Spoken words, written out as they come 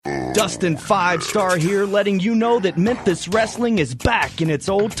Dustin 5-Star here, letting you know that Memphis Wrestling is back in its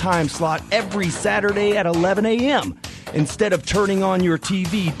old time slot every Saturday at 11 a.m. Instead of turning on your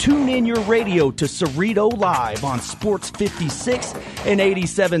TV, tune in your radio to Cerrito Live on Sports 56 and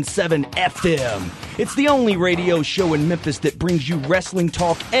 87.7 FM. It's the only radio show in Memphis that brings you wrestling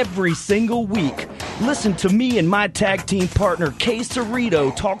talk every single week. Listen to me and my tag team partner, Kay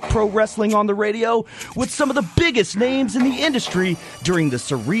Cerrito, talk pro wrestling on the radio with some of the biggest names in the industry during the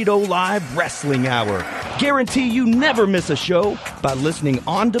Cerrito Live Wrestling Hour. Guarantee you never miss a show by listening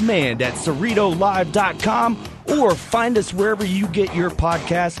on demand at CerritoLive.com or find us wherever you get your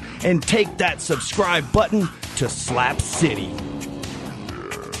podcasts and take that subscribe button to Slap City.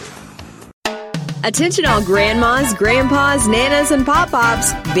 Attention all grandmas, grandpas, nanas, and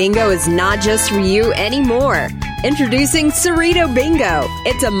pop-pops. Bingo is not just for you anymore. Introducing Cerrito Bingo.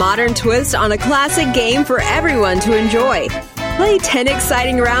 It's a modern twist on a classic game for everyone to enjoy. Play 10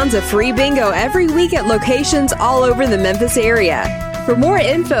 exciting rounds of free bingo every week at locations all over the Memphis area. For more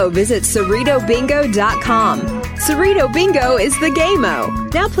info, visit CerritoBingo.com. Cerrito Bingo is the game-o.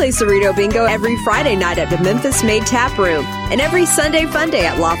 Now play Cerrito Bingo every Friday night at the Memphis Made Tap Room and every Sunday Fun Day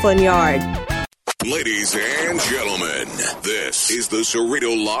at Laughlin Yard. Ladies and gentlemen, this is the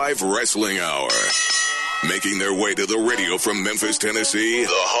Cerrito Live Wrestling Hour. Making their way to the radio from Memphis, Tennessee, the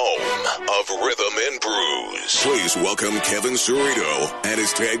home of Rhythm and Brews. Please welcome Kevin Cerrito and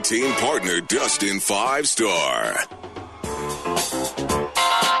his tag team partner, Dustin 5-Star.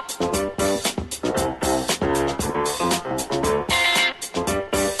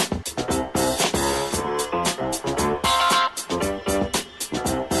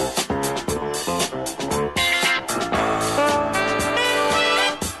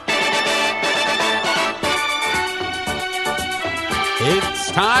 It's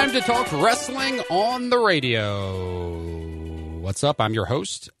time to talk wrestling on the radio. What's up? I'm your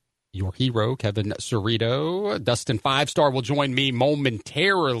host, your hero, Kevin Cerrito. Dustin 5-Star will join me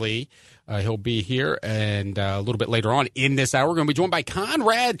momentarily. He'll be here, and a little bit later on in this hour, we're going to be joined by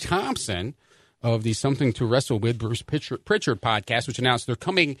Conrad Thompson of the Something to Wrestle with Bruce Pritchard podcast, which announced they're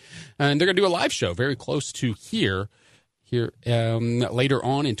coming, and they're going to do a live show very close to here later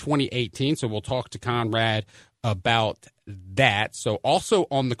on in 2018. So we'll talk to Conrad about that. So also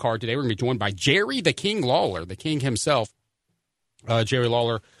on the card today, we're going to be joined by Jerry the King Lawler, the King himself. Jerry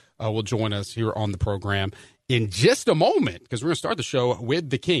Lawler will join us here on the program in just a moment because we're going to start the show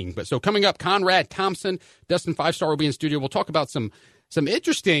with the King. But so coming up, Conrad Thompson, Dustin 5-Star will be in studio. We'll talk about some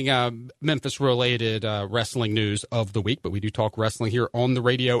interesting Memphis-related wrestling news of the week, but we do talk wrestling here on the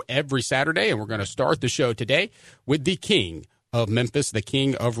radio every Saturday, and we're going to start the show today with the King of Memphis, the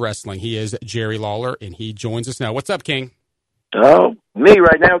King of Wrestling. He is Jerry Lawler, and he joins us now. What's up, King? Oh, me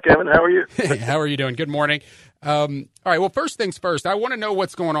right now, Kevin. How are you? How are you doing? Good morning. All right, well, first things first, I want to know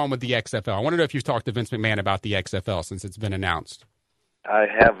what's going on with the XFL. I want to know if you've talked to Vince McMahon about the XFL since it's been announced. I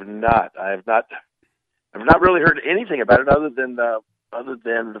have not. I've not really heard anything about it other than the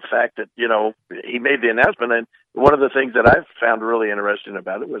fact that, you know, he made the announcement. And one of the things that I've found really interesting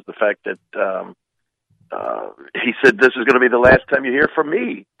about it was the fact that he said this is going to be the last time you hear from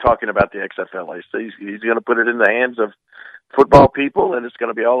me talking about the XFL. He's going to put it in the hands of football people, and it's going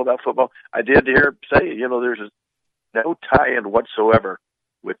to be all about football. I did hear him say, you know, there's no tie-in whatsoever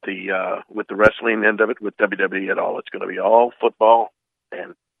with the wrestling end of it, with WWE at all. It's going to be all football.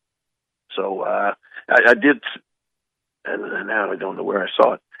 And so I did, and now I don't know where I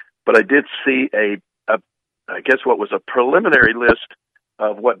saw it, but I did see I guess what was a preliminary list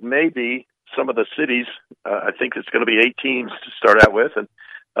of what may be some of the cities. I think it's going to be 8 teams to start out with, and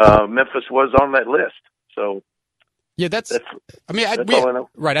Memphis was on that list. So yeah, that's all I know.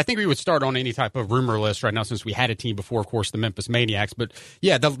 Right. I think we would start on any type of rumor list right now since we had a team before, of course, the Memphis Maniacs. But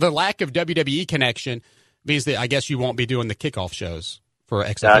yeah, the lack of WWE connection means that I guess you won't be doing the kickoff shows for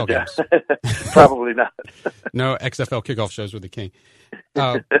XFL games. Probably not. No XFL kickoff shows with the King.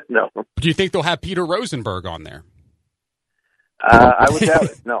 No. Do you think they'll have Peter Rosenberg on there? I would doubt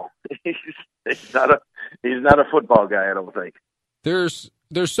it. No, he's not a football guy. I don't think. There's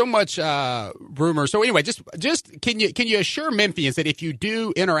so much rumor. So anyway, just can you assure Memphians that if you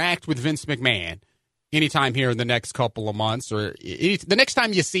do interact with Vince McMahon anytime here in the next couple of months, or the next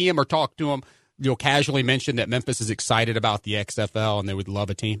time you see him or talk to him, you'll casually mention that Memphis is excited about the XFL and they would love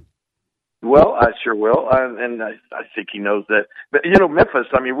a team? Well, I sure will, and I think he knows that. But you know, Memphis.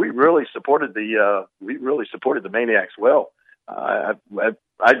 I mean, we really supported the Maniacs well. I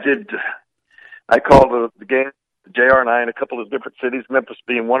did. I called the game. JR and I in a couple of different cities, Memphis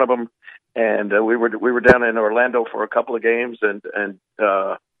being one of them, and we were down in Orlando for a couple of games, and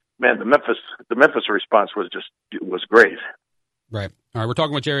man, the Memphis response was great. Right. All right. We're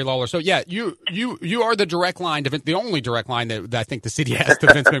talking with Jerry Lawler. So yeah, you are the direct line to the only direct line that I think the city has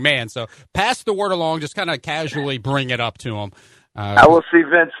to Vince McMahon. So pass the word along. Just kind of casually bring it up to him. I will see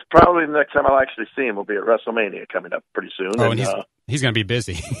Vince probably the next time I'll actually see him will be at WrestleMania coming up pretty soon. Oh, and he's going to be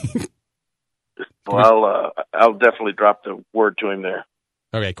busy. Well, I'll definitely drop the word to him there.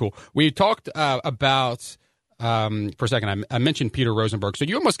 Okay, cool. We talked about. For a second, I mentioned Peter Rosenberg. So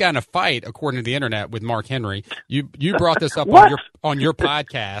you almost got in a fight, according to the internet, with Mark Henry. You brought this up on your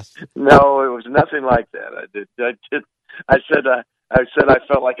podcast. No, it was nothing like that. I said I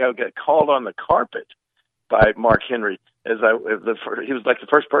felt like I would get called on the carpet by Mark Henry he was like the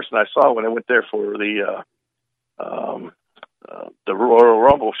first person I saw when I went there for the Royal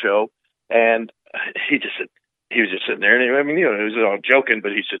Rumble show, and he was just sitting there, and he was all joking,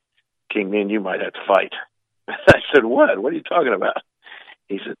 but he said, "King, me and you might have to fight." I said, "What? What are you talking about?"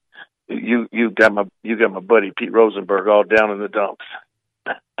 He said, "You got my buddy Pete Rosenberg all down in the dumps."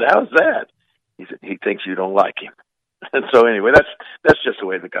 How's that? He said, "He thinks you don't like him." And so anyway, that's just the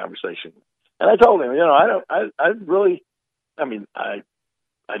way the conversation. And I told him, I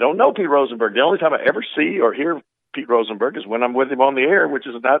don't know Pete Rosenberg. The only time I ever see or hear Pete Rosenberg is when I'm with him on the air, which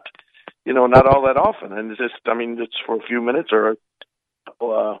is not all that often. And it's for a few minutes or.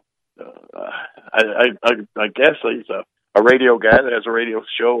 I guess he's a radio guy that has a radio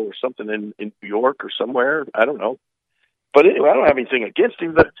show or something in New York or somewhere. I don't know. But anyway, I don't have anything against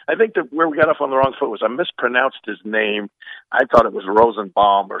him. I think that where we got off on the wrong foot was I mispronounced his name. I thought it was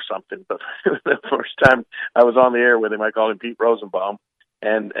Rosenbaum or something. But the first time I was on the air with him, I called him Pete Rosenbaum,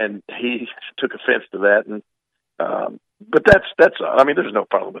 and he took offense to that. And but that's there's no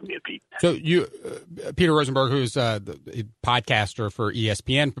problem with me and Pete. So Peter Rosenberg, who's the podcaster for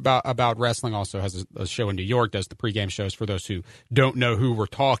ESPN about wrestling, also has a show in New York, does the pregame shows for those who don't know who we're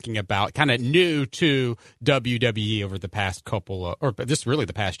talking about, kind of new to WWE over the past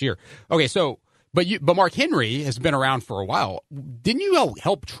the past year. Okay, so but Mark Henry has been around for a while. Didn't you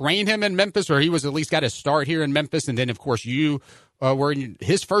help train him in Memphis, or he was at least got his start here in Memphis, and then of course you were in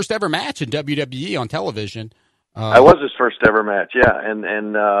his first ever match in WWE on television. I was his first ever match, yeah, and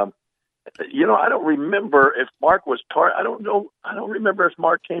I don't remember if Mark was part. I don't remember if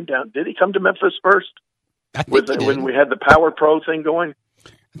Mark came down. Did he come to Memphis first? I think when we had the Power Pro thing going.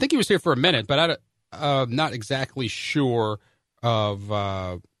 I think he was here for a minute, but I'm not exactly sure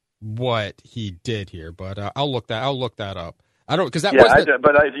of what he did here. But I'll look that up. I don't because that was. I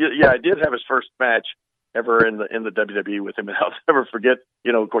did have his first match ever in the WWE with him, and I'll never forget.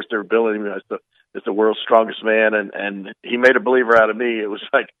 Of course, they were billing him as the world's strongest man, and he made a believer out of me. It was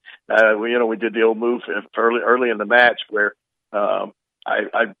like, we did the old move early in the match where I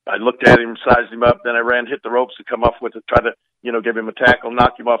looked at him, sized him up, then I hit the ropes to come off with it, try to give him a tackle,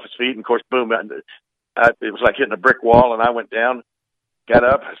 knock him off his feet, and of course, boom! It was like hitting a brick wall, and I went down, got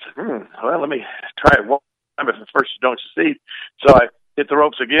up, I said, well, let me try it one time. If at first you don't succeed, so I hit the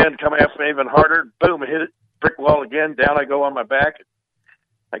ropes again, come after me even harder, boom! I hit it, brick wall again, down I go on my back.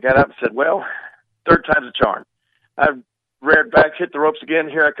 I got up and said, well, third time's a charm. I reared back, hit the ropes again.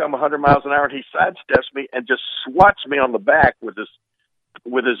 Here I come 100 miles an hour, and he sidesteps me and just swats me on the back with his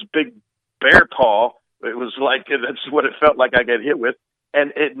big bear paw. It was like, that's what it felt like I got hit with.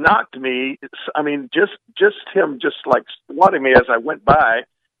 And it knocked me, just him just like swatting me as I went by,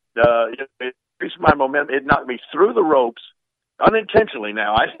 it increased my momentum. It knocked me through the ropes, unintentionally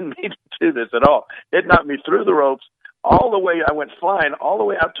now. I didn't mean to do this at all. It knocked me through the ropes. All the way, I went flying all the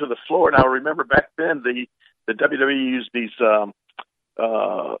way out to the floor. Now, remember back then, the WWE used these. Now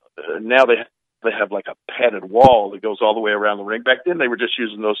they have like a padded wall that goes all the way around the ring. Back then, they were just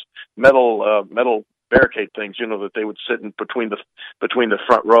using those metal barricade things, that they would sit in between the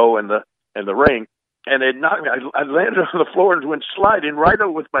front row and the ring. And it knocked me. I landed on the floor and went sliding right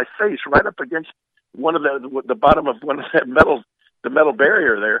up with my face right up against one of the bottom of one of that the metal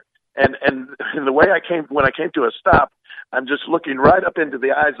barrier there. And the way when I came to a stop, I'm just looking right up into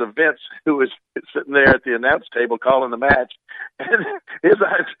the eyes of Vince, who was sitting there at the announce table calling the match, and his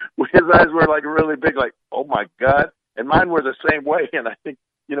eyes were like really big, like, oh my God, and mine were the same way. And I think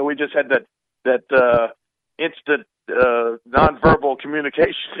we just had that instant nonverbal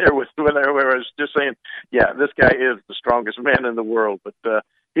communication there where I was just saying, yeah, this guy is the strongest man in the world. But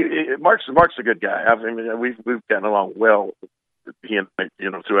Mark's a good guy. I mean, we've gotten along well. He and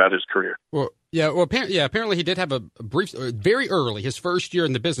throughout his career. Apparently he did have a brief, very early, his first year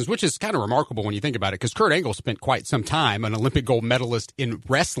in the business, which is kind of remarkable when you think about it, because Kurt Angle spent quite some time, an Olympic gold medalist in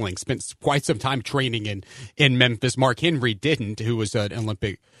wrestling, spent quite some time training in Memphis. Mark Henry didn't, who was an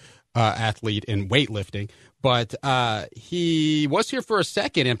Olympic athlete in weightlifting. But he was here for a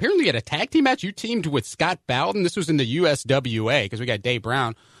second, and apparently at a tag team match, you teamed with Scott Bowden. This was in the USWA, because we got Dave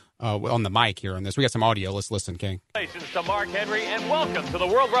Brown on the mic here on this. We got some audio. Let's listen, King. Congratulations to Mark Henry, and welcome to the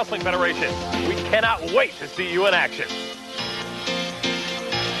World Wrestling Federation. We cannot wait to see you in action.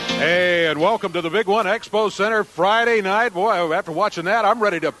 Hey, and welcome to the Big One Expo Center Friday night. Boy, after watching that, I'm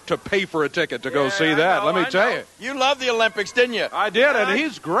ready to pay for a ticket to go see that. Let me tell you. You loved the Olympics, didn't you? I did, and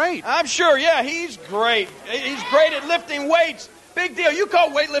he's great. I'm sure, yeah, he's great. He's great at lifting weights. Big deal. You call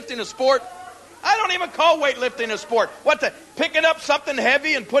weightlifting a sport? I don't even call weightlifting a sport. Picking up something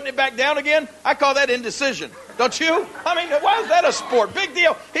heavy and putting it back down again? I call that indecision. Don't you? I mean, why is that a sport? Big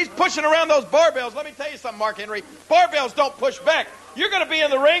deal. He's pushing around those barbells. Let me tell you something, Mark Henry. Barbells don't push back. You're going to be in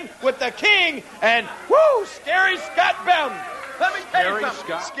the ring with the king and, scary Scott Bowden. Let me tell you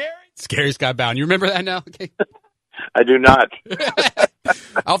something. Scary Scott Bowden. You remember that now? Okay. I do not.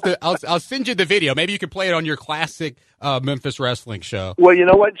 I'll send you the video. Maybe you can play it on your classic Memphis Wrestling show. Well, you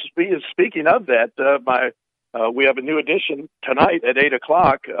know what? Speaking of that, we have a new edition tonight at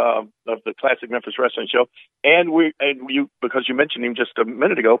 8:00 of the Classic Memphis Wrestling Show, and you because you mentioned him just a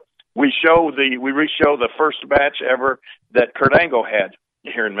minute ago, we re-show the first match ever that Kurt Angle had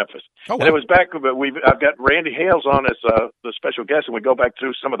here in Memphis. Oh, wow. And it was back, but I've got Randy Hales on as the special guest, and we go back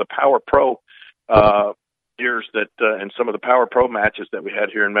through some of the Power Pro years and some of the Power Pro matches that we had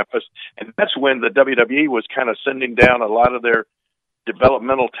here in Memphis, and that's when the WWE was kind of sending down a lot of their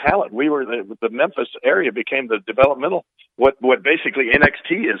developmental talent. We were the Memphis area became the developmental what basically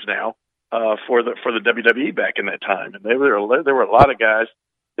NXT is now for the WWE back in that time, and there were a lot of guys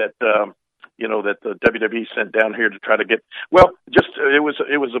that that the WWE sent down here to try to get it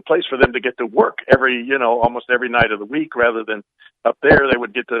was a place for them to get to work almost every night of the week rather than up there. They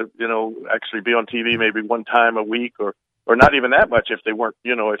would get to actually be on TV maybe one time a week or not even that much if they weren't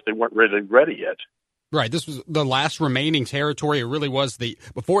really ready yet. Right. This was the last remaining territory. It really was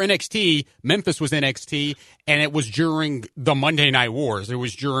before NXT, Memphis was NXT, and it was during the Monday Night Wars. It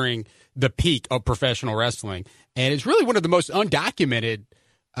was during the peak of professional wrestling. And it's really one of the most undocumented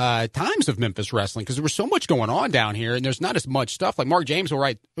times of Memphis wrestling because there was so much going on down here, and there's not as much stuff. Like Mark James will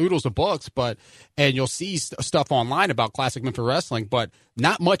write oodles of books, and you'll see stuff online about classic Memphis wrestling, but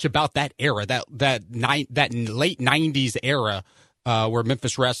not much about that era, that late 90s era where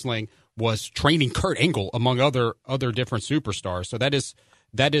Memphis wrestling was training Kurt Angle among other different superstars. So that is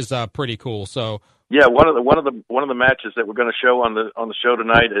pretty cool. So yeah, one of the matches that we're going to show on the show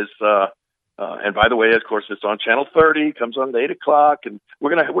tonight is and by the way, of course, it's on Channel 30. Comes on at 8:00, and we're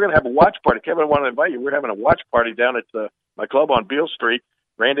gonna have a watch party. Kevin, I want to invite you. We're having a watch party down at my club on Beale Street.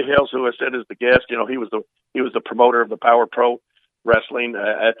 Randy Hales, who I said is the guest, he was the promoter of the Power Pro Wrestling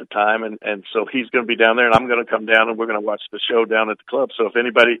at the time, and so he's going to be down there, and I'm going to come down, and we're going to watch the show down at the club. So if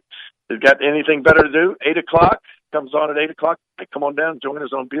anybody has got anything better to do, 8:00 comes on at 8:00. Come on down, join us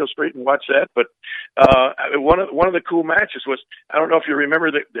on Beale Street, and watch that. But one of the cool matches was, I don't know if you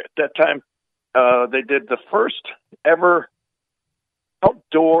remember that time. They did the first ever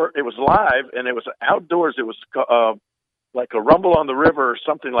outdoor. It was live, and it was outdoors. It was like a Rumble on the River or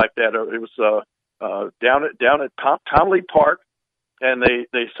something like that. Or it was down at Tomley Park, and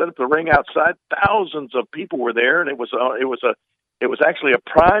they set up the ring outside. Thousands of people were there, and it was actually a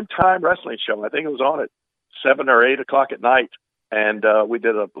prime time wrestling show. I think it was on at 7 or 8:00 at night, and we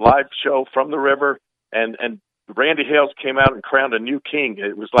did a live show from the river, and Randy Hales came out and crowned a new king.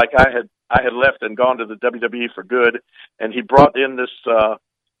 It was like I had left and gone to the WWE for good, and he brought in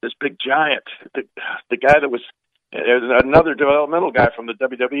this big giant, the guy that was another developmental guy from the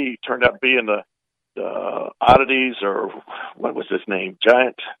WWE, turned out being the Oddities, or what was his name?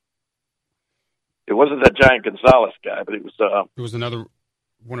 Giant. It wasn't that Giant Gonzalez guy, but it was another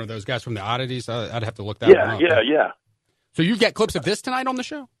one of those guys from the Oddities. I'd have to look that one up. Yeah. So you've got clips of this tonight on the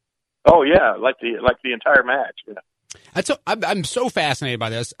show? Oh yeah, like the entire match. Yeah. I'm so fascinated by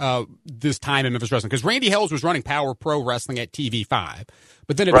this time in Memphis wrestling because Randy Hales was running Power Pro Wrestling at TV5,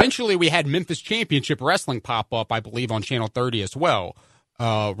 but then eventually we had Memphis Championship Wrestling pop up, I believe, on Channel 30 as well.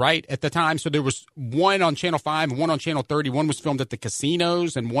 Right at the time, so there was one on Channel 5 and one on Channel 30. One was filmed at the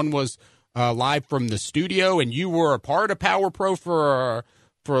casinos, and one was live from the studio. And you were a part of Power Pro for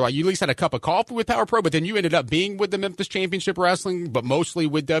like, you at least had a cup of coffee with Power Pro, but then you ended up being with the Memphis Championship Wrestling, but mostly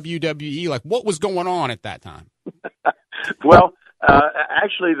with WWE. Like, what was going on at that time? Well,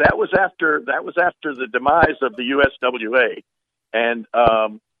 actually, that was after the demise of the USWA, and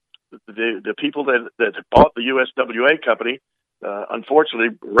the people that bought the USWA company,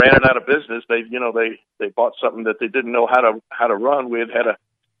 unfortunately, ran it out of business. They bought something that they didn't know how to run. We had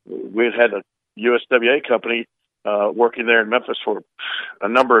a USWA company working there in Memphis for a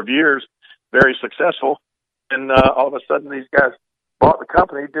number of years, very successful. And all of a sudden, these guys bought the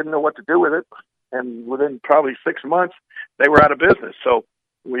company, didn't know what to do with it, and within probably 6 months, they were out of business. So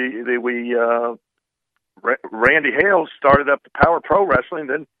Randy Hales started up the Power Pro Wrestling.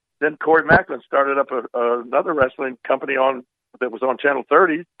 Then Corey Macklin started up another wrestling company that was on Channel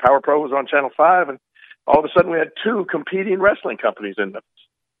 30. Power Pro was on Channel 5, and all of a sudden we had two competing wrestling companies in Memphis.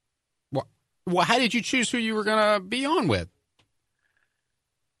 Well, how did you choose who you were going to be on with?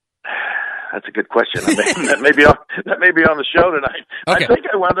 That's a good question. That may be on the show tonight. Okay. I think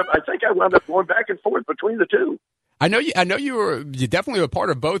I wound up going back and forth between the two. I know you definitely were a part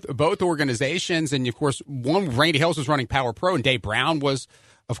of both organizations, and of course, Randy Hales was running Power Pro, and Dave Brown was,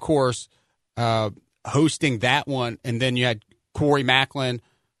 of course, hosting that one, and then you had Corey Macklin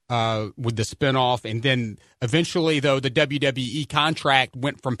with the spinoff, and then eventually, though, the WWE contract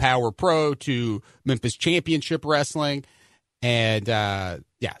went from Power Pro to Memphis Championship Wrestling, and so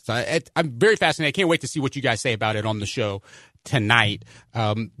I'm very fascinated. I can't wait to see what you guys say about it on the show tonight.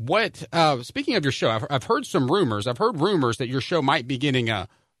 Speaking of your show, I've heard some rumors. I've heard rumors that your show might be getting a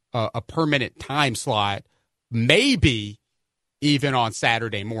permanent time slot, maybe even on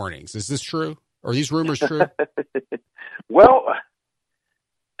Saturday mornings. Is this true? Are these rumors true? Well,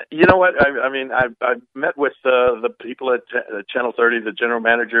 you know what? I met with the people at Channel 30, the general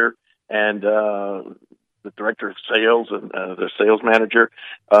manager and the director of sales and the sales manager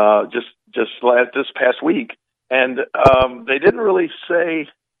just this past week. And they didn't really say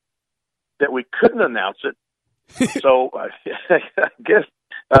that we couldn't announce it. So I guess,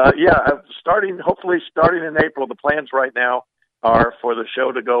 hopefully starting in April, the plans right now are for the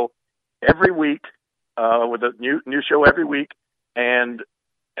show to go every week with a new show every week and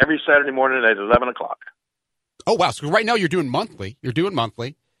every Saturday morning at 11 o'clock. Oh, wow. So right now you're doing monthly.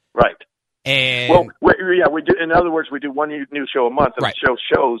 Right. And we do. In other words, we do one new show a month, and right. The show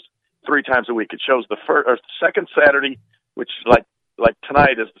shows 3 times a week. It shows the second Saturday, which like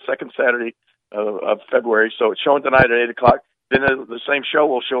tonight is the second Saturday of February. So it's showing tonight at 8 o'clock. Then the same show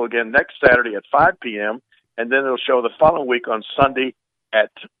will show again next Saturday at 5 p.m. And then it'll show the following week on Sunday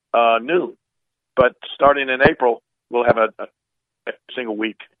at noon. But starting in April, we'll have a single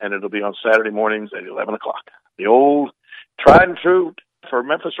week, and it'll be on Saturday mornings at 11 o'clock. The old tried and true for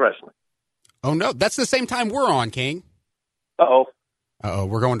Memphis Wrestling. Oh, no. That's the same time we're on, King. Uh-oh.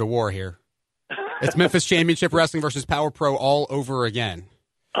 We're going to war here. It's Memphis Championship Wrestling versus Power Pro all over again.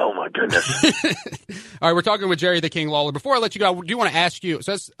 Oh, my goodness. All right, we're talking with Jerry the King Lawler. Before I let you go, I do want to ask you,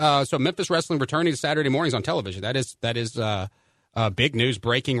 so Memphis Wrestling returning to Saturday mornings on television. That is big news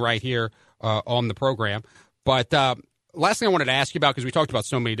breaking right here on the program. But last thing I wanted to ask you about, because we talked about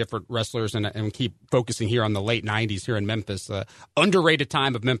so many different wrestlers and we keep focusing here on the late 90s here in Memphis, underrated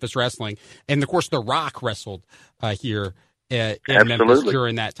time of Memphis wrestling. And, of course, The Rock wrestled here in Memphis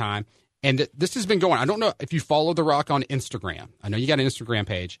during that time. And this has been going. I don't know if you follow The Rock on Instagram. I know you got an Instagram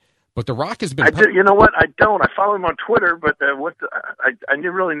page, but The Rock has been. You know what? I don't. I follow him on Twitter, but I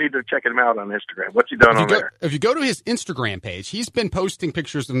really need to check him out on Instagram. What's he done on there? If you go to his Instagram page, he's been posting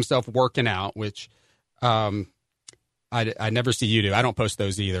pictures of himself working out, which I never see you do. I don't post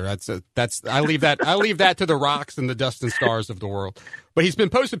those either. I leave that to the Rocks and the Dustin Stars of the world. But he's been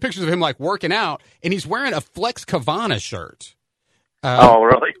posting pictures of him like working out, and he's wearing a Flex Kavana shirt. Oh,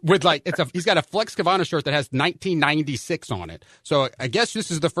 really? He's got a Flex Kavana shirt that has 1996 on it. So I guess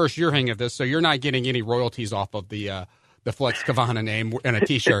this is the first year hang of this. So you're not getting any royalties off of the Flex Kavana name and a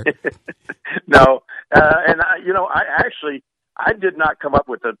T-shirt. No, and I did not come up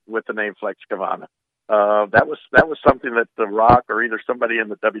with the name Flex Kavana. That was something that The Rock or either somebody in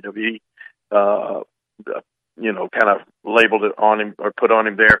the WWE, kind of labeled it on him or put on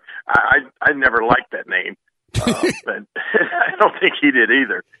him there. I never liked that name. And I don't think he did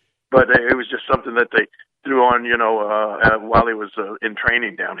either, but it was just something that they threw on, while he was in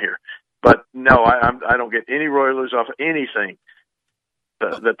training down here. But no, I don't get any royalties off anything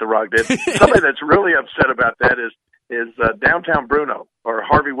that The Rock did. Somebody that's really upset about that is Downtown Bruno or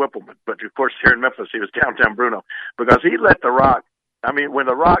Harvey Whippleman. But of course, here in Memphis, he was Downtown Bruno because he let The Rock. I mean, when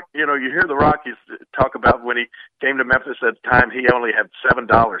The Rock, you hear The Rock talk about when he came to Memphis at the time, he only had $7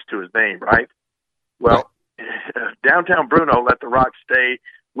 to his name, right? Well. Downtown Bruno let The Rock stay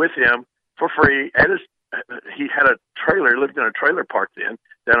with him for free. He had a trailer, lived in a trailer park then,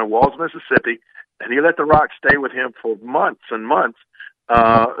 down in Walls, Mississippi, and he let The Rock stay with him for months and months.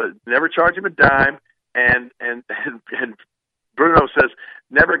 Never charged him a dime, and Bruno says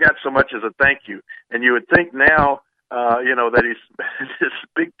never got so much as a thank you. And you would think now, that he's this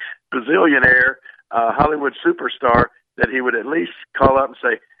big bazillionaire, Hollywood superstar, that he would at least call up and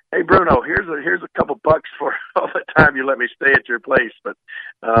say, hey Bruno, here's a couple bucks for all the time you let me stay at your place. But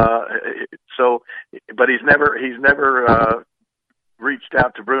but he's never reached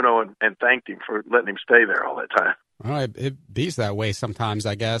out to Bruno and thanked him for letting him stay there all that time. Well, it beats that way sometimes,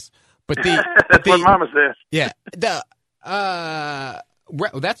 I guess. But that's what Mama says. Yeah. That's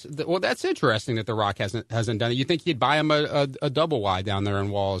interesting that The Rock hasn't done it. You think he'd buy him a double wide down there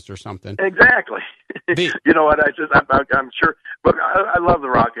in Walls or something? Exactly. You know what? I'm sure. But I love The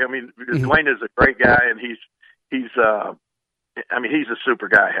Rock. I mean, Dwayne is a great guy, and he's a super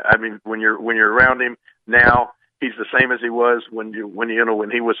guy. I mean, when you're around him now, he's the same as he was when he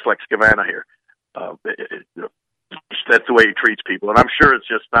was Flex Kavana here. That's the way he treats people, and I'm sure it's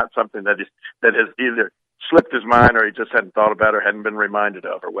just not something that has either slipped his mind or he just hadn't thought about or hadn't been reminded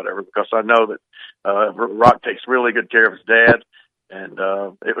of or whatever. Because I know that Rock takes really good care of his dad, and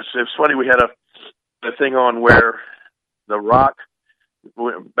it was funny. We had a thing on where The Rock,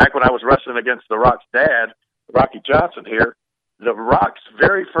 back when I was wrestling against The Rock's dad, Rocky Johnson here, The Rock's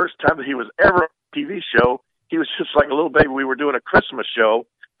very first time that he was ever on a TV show, he was just like a little baby. We were doing a Christmas show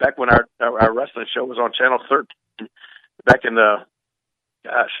back when our wrestling show was on Channel 13. Back in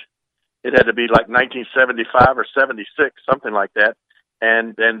it had to be like 1975 or 76, something like that.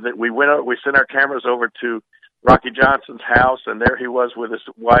 And we sent our cameras over to Rocky Johnson's house, and there he was with his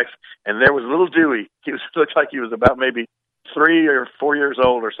wife, and there was little Dewey. Looked like he was about maybe 3 or 4 years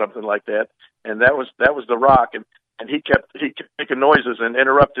old or something like that. And that was The Rock, and he kept making noises and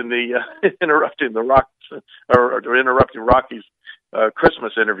interrupting the Rock or interrupting Rocky's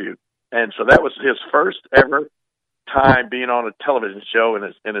Christmas interview. And so that was his first ever time being on a television show in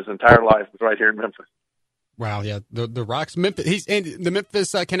his entire life, was right here in Memphis. Wow, yeah, the Rock's Memphis. He's in the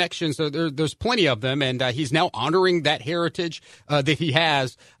Memphis connection, so there's plenty of them, and he's now honoring that heritage that he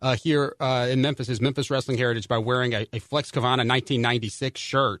has here in Memphis, his Memphis wrestling heritage, by wearing a Flex Kavana 1996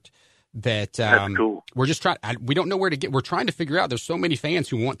 shirt. That's cool. We're just trying. We don't know where to get. We're trying to figure out. There's so many fans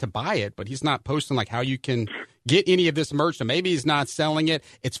who want to buy it, but he's not posting like how you can get any of this merch. So maybe he's not selling it.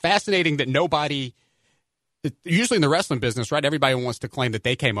 It's fascinating that nobody. Usually in the wrestling business, right? Everybody wants to claim that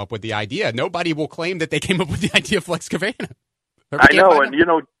they came up with the idea. Nobody will claim that they came up with the idea of Flex Kavana. I know, and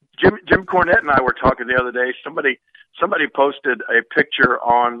Jim Cornette and I were talking the other day. Somebody posted a picture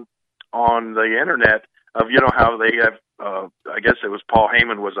on the internet of how they have. I guess it was Paul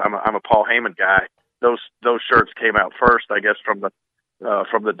Heyman. I'm a Paul Heyman guy. Those shirts came out first, I guess, from the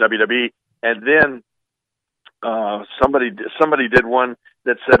WWE, and then somebody did one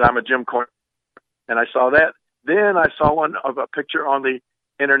that said I'm a Jim Cornette. And I saw that. Then I saw one of a picture on the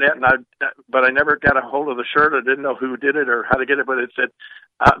internet, but I never got a hold of the shirt. I didn't know who did it or how to get it. But it said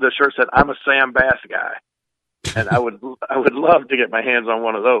the shirt said, "I'm a Sam Bass guy," and I would love to get my hands on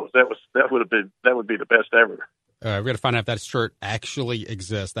one of those. That would be the best ever. We're gonna find out if that shirt actually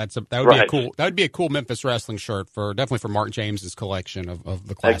exists. That would be a cool Memphis wrestling shirt definitely for Mark James's collection of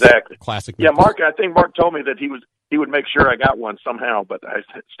the classic. Yeah, Mark. I think Mark told me that he would make sure I got one somehow, but I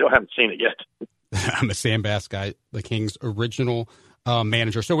still haven't seen it yet. I'm a Sam Bass guy, the King's original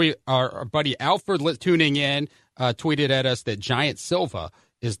manager. So our buddy Alfred tuning in tweeted at us that Giant Silva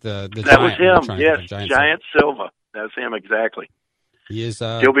is the that giant. was him. Yes, Giant Silva. That's him exactly. He is.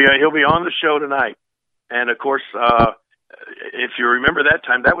 He'll be on the show tonight, and of course, if you remember that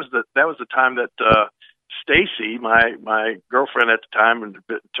time, that was the time that Stacy, my girlfriend at the time, and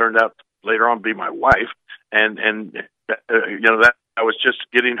it turned out later on to be my wife, and that. I was just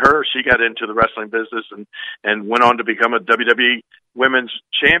getting her. She got into the wrestling business and went on to become a WWE Women's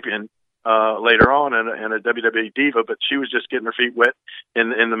Champion later on and a WWE Diva. But she was just getting her feet wet in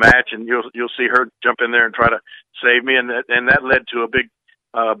the match, and you'll see her jump in there and try to save me. And that led to a big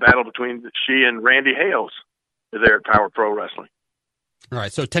battle between she and Randy Hales there at Power Pro Wrestling. All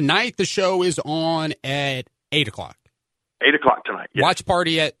right. So tonight the show is on at 8:00. 8:00 tonight. Yes. Watch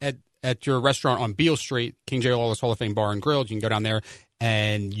party at your restaurant on Beale Street, King J. Lawler's Hall of Fame Bar and Grill. You can go down there,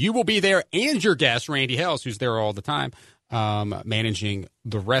 and you will be there, and your guest, Randy Hales, who's there all the time, managing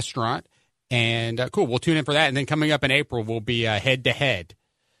the restaurant. And cool, we'll tune in for that. And then coming up in April, we'll be head-to-head.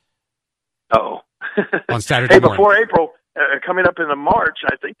 Oh. On Saturday morning. Before April, coming up in the March,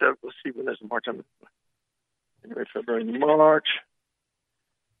 I think let's see when there's March. January, February, March.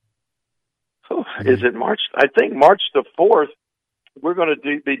 Oh, is it March? I think March the 4th. We're going to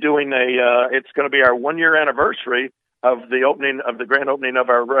be doing it's going to be our 1-year anniversary of the grand opening of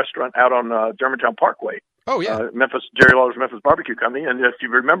our restaurant out on Germantown Parkway. Oh, yeah. Jerry Lawler's Memphis Barbecue Company. And if you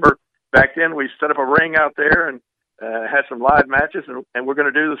remember, back then we set up a ring out there and had some live matches, and we're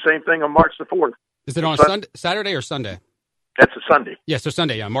going to do the same thing on March the 4th. Is it on Saturday or Sunday? That's a Sunday. Yeah, so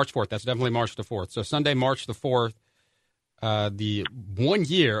Sunday, March 4th. That's definitely March the 4th. So Sunday, March the 4th. the 1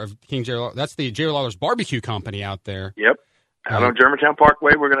 year of King Jerry Lawler. That's the Jerry Lawler's barbecue company out there. Yep. Out on Germantown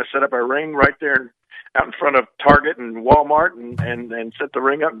Parkway, we're going to set up our ring right there out in front of Target and Walmart and set the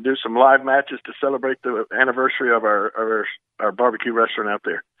ring up and do some live matches to celebrate the anniversary of our barbecue restaurant out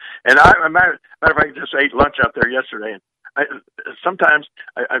there. And matter of fact, I just ate lunch out there yesterday. And sometimes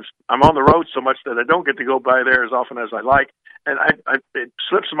I'm on the road so much that I don't get to go by there as often as I like. And it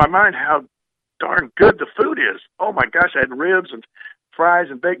slips in my mind how darn good the food is. Oh my gosh, I had ribs and fries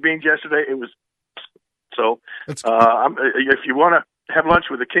and baked beans yesterday. It was so. If you want to have lunch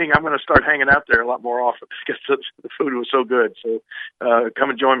with the king, I'm going to start hanging out there a lot more often because the food was so good. So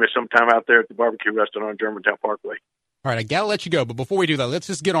come and join me sometime out there at the barbecue restaurant on Germantown Parkway. All right, I got to let you go, but before we do that, let's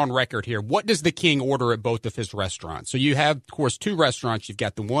just get on record here. What does the king order at both of his restaurants? So you have, of course, 2 restaurants. You've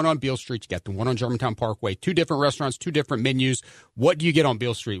got the one on Beale Street. You got the one on Germantown Parkway. 2 different restaurants, 2 different menus. What do you get on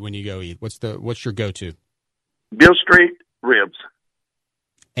Beale Street when you go eat? What's your go-to? Beale Street, ribs.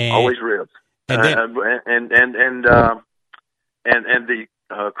 And, always ribs. And the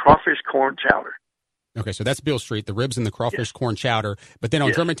crawfish corn chowder. Okay, so that's Beale Street, the ribs and the crawfish corn chowder. But then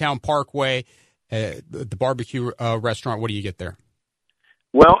on Germantown Parkway, the barbecue restaurant, what do you get there?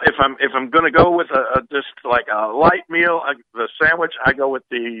 Well, if I'm going to go with just like a light meal, the sandwich, I go with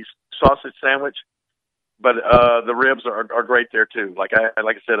the sausage sandwich. But the ribs are great there too. Like I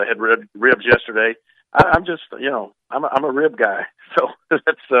said, I had ribs yesterday. I'm just I'm a rib guy, so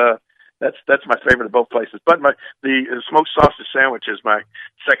that's my favorite of both places. But the smoked sausage sandwich is my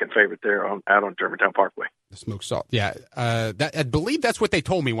second favorite there out on Germantown Parkway. The smoked sausage, yeah. I believe that's what they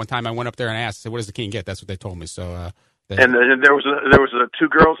told me one time. I went up there and asked, "What does the king get?" That's what they told me. So, and there was 2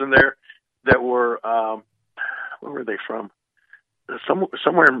 girls in there that were where were they from?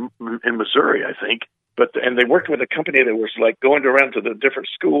 Somewhere in Missouri, I think. And they worked with a company that was like going around to the different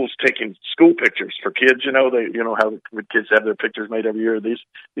schools taking school pictures for kids. How the kids have their pictures made every year.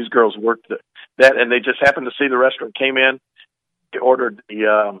 These girls worked that, and they just happened to see the restaurant, came in, they ordered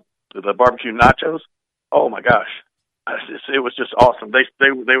the barbecue nachos. Oh my gosh, it was just awesome. They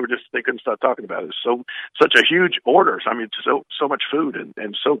couldn't stop talking about it. So such a huge order. I mean, so much food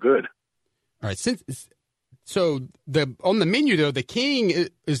and so good. All right, so on the menu though, the king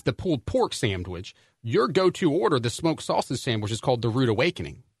is the pulled pork sandwich. Your go-to order, the smoked sausage sandwich, is called the Rude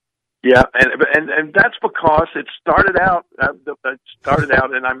Awakening. Yeah, and that's because it started out.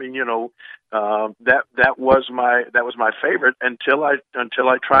 And I mean, that was my favorite until I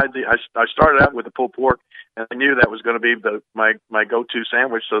tried I started out with the pulled pork, and I knew that was going to be my go-to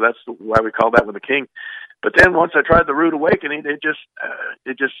sandwich. So that's why we call that one the king. But then once I tried the Rude Awakening, I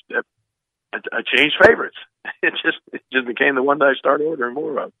changed favorites. It just became the one that I started ordering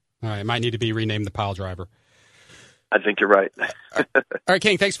more of. All right, it might need to be renamed the Pile Driver. I think you're right. All right,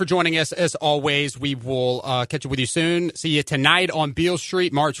 King, thanks for joining us. As always, we will catch up with you soon. See you tonight on Beale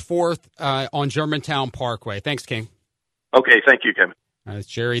Street, March 4th on Germantown Parkway. Thanks, King. Okay, thank you, Kevin. It's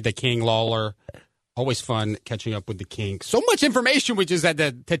Jerry the King Lawler. Always fun catching up with the King. So much information we just had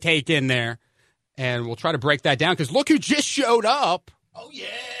to take in there, and we'll try to break that down because look who just showed up. Oh, yeah.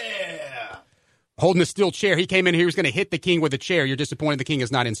 Holding a steel chair. He came in here. He was going to hit the king with a chair. You're disappointed the king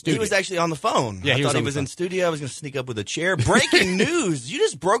is not in studio. He was actually on the phone. Yeah, I thought he was in studio. I was going to sneak up with a chair. Breaking news. You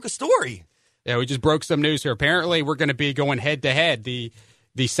just broke a story. Yeah, we just broke some news here. Apparently, we're going to be going head-to-head. The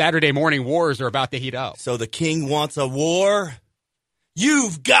Saturday morning wars are about to heat up. So the king wants a war?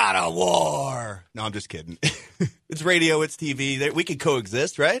 You've got a war. No, I'm just kidding. It's radio. It's TV. We can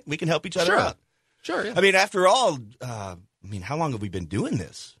coexist, right? We can help each other out. Sure, yeah. I mean, after all... how long have we been doing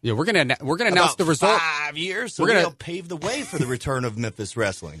this? Yeah, we're gonna announce the result. 5 years, so we'll pave the way for the return of Memphis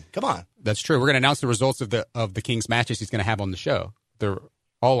Wrestling. Come on, that's true. We're gonna announce the results of the King's matches he's gonna have on the show. They're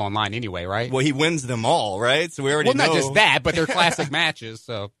all online anyway, right? Well, he wins them all, right? So we already know. Not just that, but they're classic matches.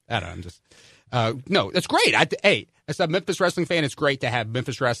 So I don't know. I'm just no, that's great. As a Memphis Wrestling fan, it's great to have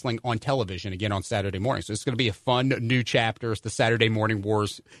Memphis Wrestling on television again on Saturday morning. So it's going to be a fun new chapter as the Saturday morning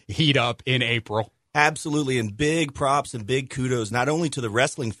wars heat up in April. Absolutely, and big props and big kudos not only to the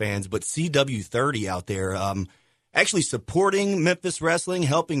wrestling fans, but CW30 out there actually supporting Memphis Wrestling,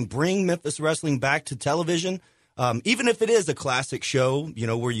 helping bring Memphis Wrestling back to television. Even if it is a classic show,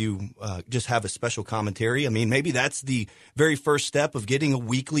 where you just have a special commentary. I mean, maybe that's the very first step of getting a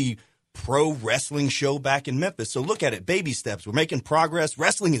weekly pro wrestling show back in Memphis. So look at it, baby steps. We're making progress.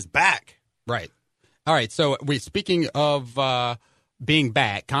 Wrestling is back. Right. All right, so speaking of... being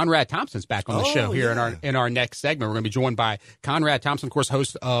back, Conrad Thompson's back on the show here in our next segment. We're going to be joined by Conrad Thompson, of course,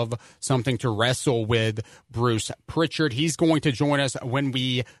 host of Something to Wrestle with Bruce Pritchard. He's going to join us when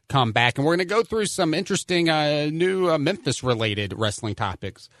we come back, and we're going to go through some interesting new Memphis-related wrestling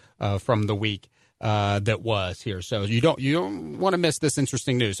topics from the week. that was here. So you don't want to miss this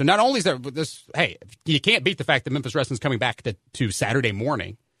interesting news. So not only is there this, hey, you can't beat the fact that Memphis Wrestling is coming back to Saturday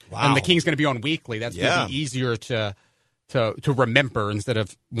morning. Wow. And the King's going to be on weekly. That's going to be easier to remember instead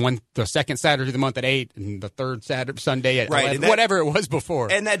of the second Saturday of the month at 8 and the third Sunday at 11, whatever it was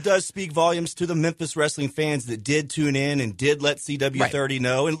before. And that does speak volumes to the Memphis Wrestling fans that did tune in and did let CW30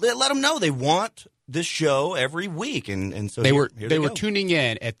 know and let them know they want this show every week. And so they were tuning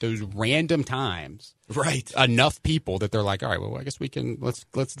in at those random times. Right. Enough people that they're like, all right, well, I guess we can let's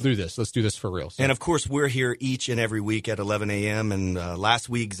do this. Let's do this for real. So. And of course, we're here each and every week at 11 a.m. And last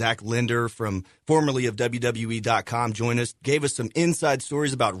week, Zach Linder from formerly of WWE.com joined us, gave us some inside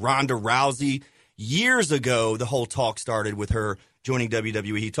stories about Ronda Rousey. Years ago, the whole talk started with her joining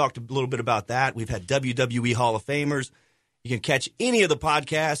WWE. He talked a little bit about that. We've had WWE Hall of Famers. You can catch any of the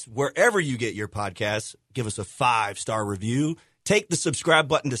podcasts wherever you get your podcasts. Give us a 5-star review. Take the subscribe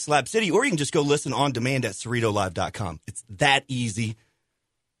button to Slab City, or you can just go listen on demand at CerritoLive.com. It's that easy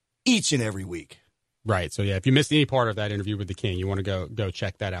each and every week. Right. So, yeah, if you missed any part of that interview with the King, you want to go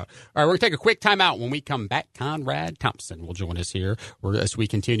check that out. All right, we're going to take a quick time out. When we come back, Conrad Thompson will join us here as we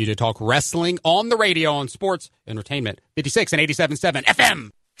continue to talk wrestling on the radio on Sports Entertainment 56 and 87.7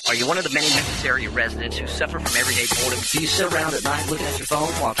 FM. Are you one of the many Memphis area residents who suffer from everyday boredom? Do you sit around at night looking at your phone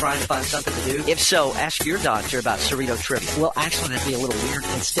while trying to find something to do? If so, ask your doctor about Cerrito Trivia. Well, actually, that'd be a little weird.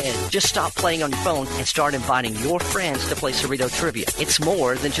 Instead, just stop playing on your phone and start inviting your friends to play Cerrito Trivia. It's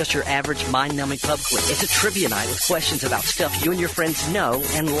more than just your average mind-numbing pub quiz. It's a trivia night with questions about stuff you and your friends know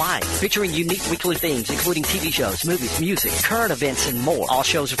and like, featuring unique weekly themes, including TV shows, movies, music, current events, and more. All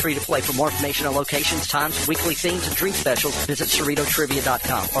shows are free to play. For more information on locations, times, weekly themes, and drink specials, visit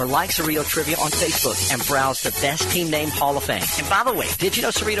CerritoTrivia.com. Or like Cerrito Trivia on Facebook and browse the Best Team Name Hall of Fame. And by the way, did you know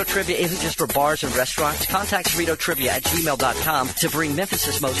Cerrito Trivia isn't just for bars and restaurants? Contact CerritoTrivia at gmail.com to bring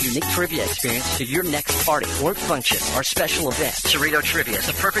Memphis' most unique trivia experience to your next party, work function, or special event. Cerrito Trivia is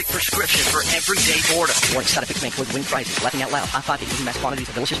the perfect prescription for everyday boredom. Warning: side effects may include win prizes, laughing out loud, high five, eating mass quantities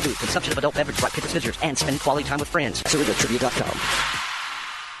of delicious food, consumption of adult beverages like pickles, visitors, and spending quality time with friends. CerritoTrivia.com.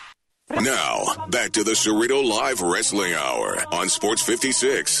 Now, back to the Cerrito Live Wrestling Hour on Sports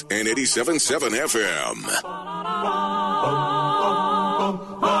 56 and 87.7 FM.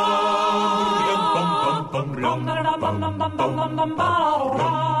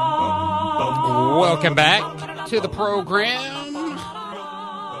 Welcome back to the program.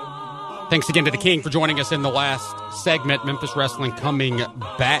 Thanks again to the King for joining us in the last segment. Memphis Wrestling coming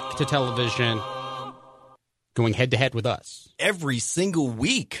back to television, going head-to-head with us every single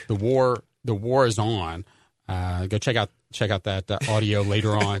week. The war is on. Go check out that audio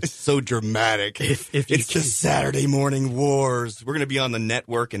later on. It's so dramatic. It's the Saturday morning wars. We're going to be on the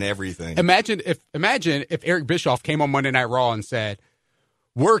network and everything. Imagine if Eric Bischoff came on Monday Night Raw and said,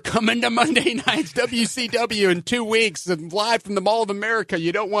 "We're coming to Monday Night's WCW in 2 weeks and live from the Mall of America.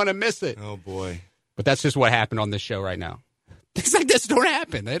 You don't want to miss it." Oh boy! But that's just what happened on this show right now. Things like this don't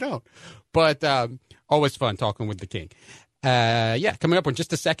happen. They don't. But always fun talking with the King. Coming up in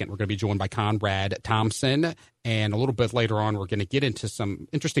just a second, we're going to be joined by Conrad Thompson. And a little bit later on, we're going to get into some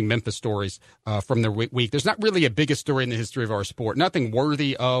interesting Memphis stories from the week. There's not really a biggest story in the history of our sport. Nothing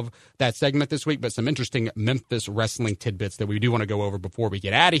worthy of that segment this week, but some interesting Memphis wrestling tidbits that we do want to go over before we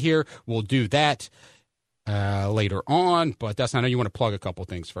get out of here. We'll do that later on. But Dustin, I know you want to plug a couple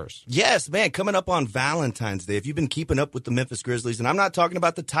things first. Yes, man. Coming up on Valentine's Day, if you've been keeping up with the Memphis Grizzlies, and I'm not talking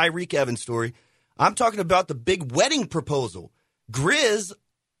about the Tyreek Evans story, I'm talking about the big wedding proposal. Grizz,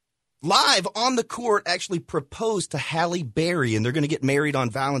 live on the court, actually proposed to Halle Berry, and they're going to get married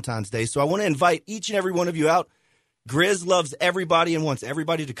on Valentine's Day. So I want to invite each and every one of you out. Grizz loves everybody and wants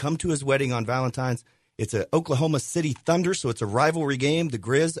everybody to come to his wedding on Valentine's. It's at Oklahoma City Thunder, so it's a rivalry game. The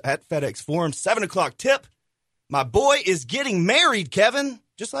Grizz at FedEx Forum, 7 o'clock tip. My boy is getting married, Kevin,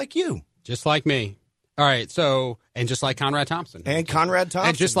 just like you. Just like me. All right, so, and just like Conrad Thompson. And Conrad Thompson.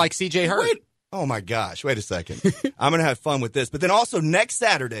 And just like CJ Hurt. Wait. Oh, my gosh. Wait a second. I'm going to have fun with this. But then also next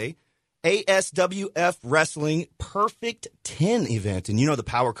Saturday, ASWF Wrestling Perfect 10 event. And you know the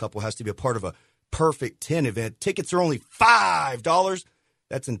power couple has to be a part of a Perfect 10 event. Tickets are only $5.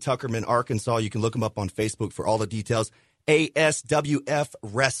 That's in Tuckerman, Arkansas. You can look them up on Facebook for all the details. ASWF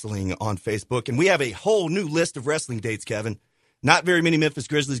Wrestling on Facebook. And we have a whole new list of wrestling dates, Kevin. Not very many Memphis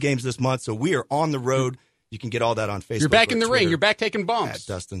Grizzlies games this month, so we are on the road. You can get all that on Facebook. You're back in the Twitter, ring. You're back taking bumps.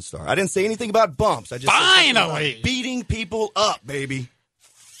 At Dustin Starr. I didn't say anything about bumps. I just finally said beating people up, baby.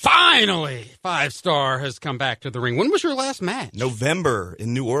 Finally, 5-Star has come back to the ring. When was your last match? November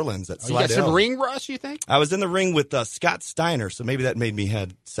in New Orleans at Slidell. You got some ring rust, you think? I was in the ring with Scott Steiner, so maybe that made me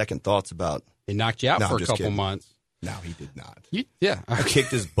had second thoughts about. They knocked you out for a couple months. No, he did not. Yeah. I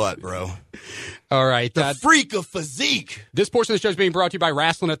kicked his butt, bro. All right. The freak of physique. This portion of the show is being brought to you by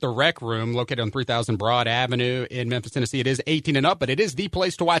Wrestling at the Rec Room, located on 3000 Broad Avenue in Memphis, Tennessee. It is 18 and up, but it is the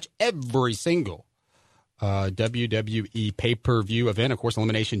place to watch every single WWE pay-per-view event. Of course,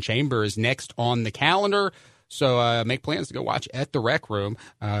 Elimination Chamber is next on the calendar. So make plans to go watch at the Rec Room.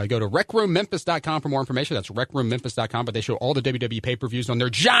 Go to RecRoomMemphis.com for more information. That's RecRoomMemphis.com. But they show all the WWE pay-per-views on their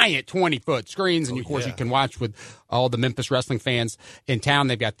giant 20-foot screens. And, of course, you can watch with all the Memphis wrestling fans in town.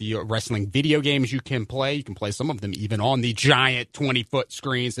 They've got the wrestling video games you can play. You can play some of them even on the giant 20-foot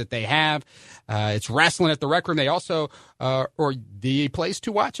screens that they have. It's Wrestling at the Rec Room. They also are the place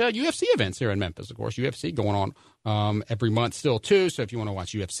to watch UFC events here in Memphis. Of course, UFC going on every month still too. So if you want to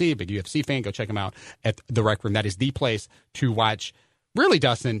watch UFC, big UFC fan, go check them out at the Rec Room. That is the place to watch, really,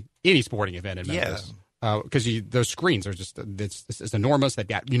 Dustin, any sporting event in Memphis. Because those screens are just, it's enormous. They've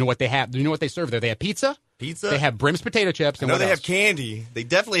got, you know what they have? You know what they serve there? They have pizza. They have Brim's potato chips. And they have candy. They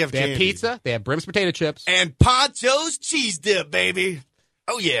definitely have candy. They have pizza. They have Brim's potato chips. And Poncho's cheese dip, baby.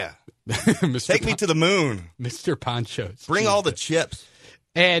 Oh, yeah. Take me to the moon. Mr. Poncho's. Bring all the chips.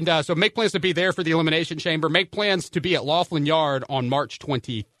 And so make plans to be there for the Elimination Chamber. Make plans to be at Laughlin Yard on March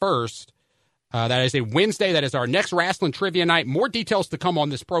 21st. That is a Wednesday. That is our next wrestling trivia night. More details to come on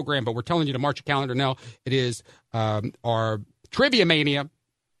this program, but we're telling you to mark your calendar now. It is our Trivia Mania,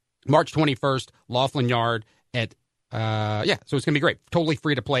 March 21st, Laughlin Yard at, so it's going to be great. Totally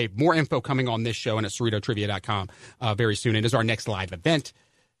free to play. More info coming on this show and at CerritoTrivia.com very soon. It is our next live event.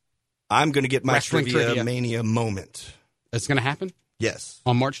 I'm going to get my Trivia Mania moment. It's going to happen? Yes.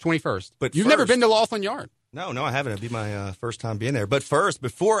 On March 21st. But you've never been to Laughlin Yard? No, I haven't. It'll be my first time being there. But first,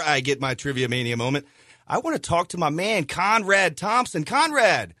 before I get my Trivia Mania moment, I want to talk to my man, Conrad Thompson.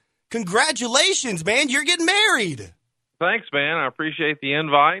 Conrad, congratulations, man. You're getting married. Thanks, man. I appreciate the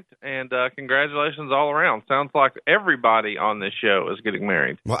invite, and congratulations all around. Sounds like everybody on this show is getting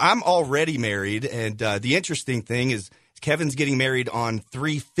married. Well, I'm already married, and the interesting thing is Kevin's getting married on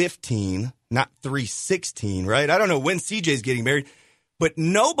 3/15, not 3/16, right? I don't know when CJ's getting married. But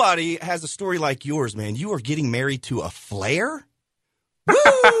nobody has a story like yours, man. You are getting married to a flare?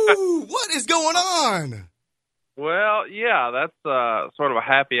 Woo! What is going on? Well, yeah, that's sort of a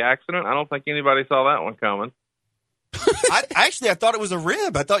happy accident. I don't think anybody saw that one coming. I thought it was a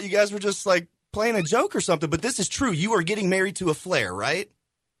rib. I thought you guys were just, like, playing a joke or something. But this is true. You are getting married to a flare, right?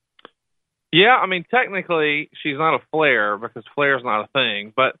 Yeah, I mean, technically, she's not a flare because flare's not a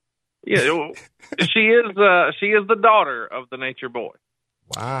thing. But, yeah, she is the daughter of the Nature Boy.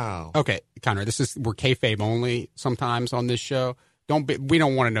 Wow. Okay, Conrad, we're kayfabe only sometimes on this show. We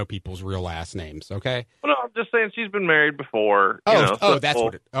don't want to know people's real last names, okay? Well, no, I'm just saying she's been married before. That's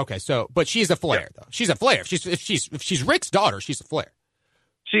what it. Okay, so but she's a flare though. She's a flare. If she's Rick's daughter, she's a flare.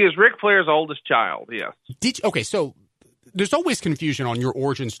 She is Ric Flair's oldest child. Yes. So there's always confusion on your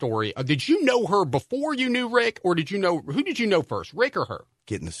origin story. Did you know her before you knew Rick, or who did you know first, Rick or her?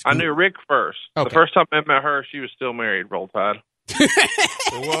 I knew Rick first. Okay. The first time I met her, she was still married. Roll Tide.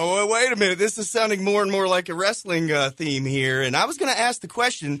 Whoa, wait a minute. This is sounding more and more like a wrestling theme here. And I was going to ask the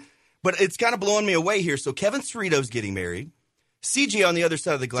question, but it's kind of blowing me away here. So Kevin Cerrito's getting married. CJ on the other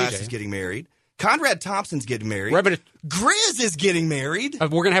side of the glass is getting married. Conrad Thompson's getting married. Grizz is getting married. We're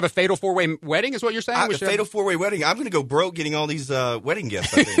going to have a fatal four-way wedding is what you're saying? A fatal four-way wedding. I'm going to go broke getting all these wedding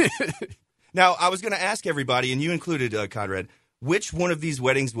gifts, I think. Now, I was going to ask everybody, and you included, Conrad, which one of these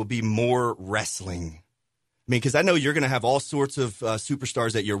weddings will be more wrestling? I mean, because I know you're going to have all sorts of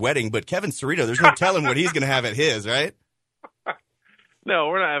superstars at your wedding, but Kevin Cerrito, there's no telling what he's going to have at his, right? No,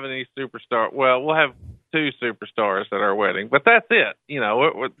 we're not having any superstars. Well, we'll have 2 superstars at our wedding, but that's it. You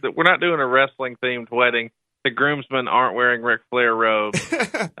know, we're not doing a wrestling-themed wedding. The groomsmen aren't wearing Ric Flair robes.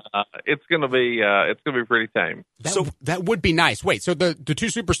 It's gonna be pretty tame. That would be nice. Wait, so the 2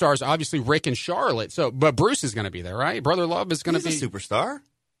 superstars, obviously Rick and Charlotte. But Bruce is going to be there, right? Brother Love is going to be a superstar.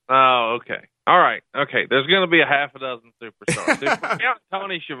 Oh, okay. All right. Okay. There's going to be a half a dozen superstars. If we count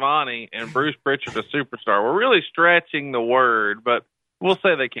Tony Schiavone and Bruce Pritchard a superstar, we're really stretching the word, but we'll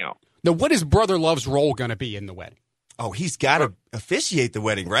say they count. Now, what is Brother Love's role going to be in the wedding? Oh, he's got to officiate the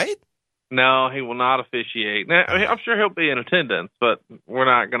wedding, right? No, he will not officiate. Now, I'm sure he'll be in attendance, but we're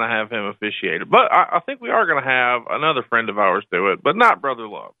not going to have him officiate it. But I think we are going to have another friend of ours do it, but not Brother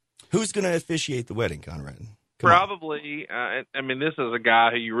Love. Who's going to officiate the wedding, Conrad? Probably, I mean, this is a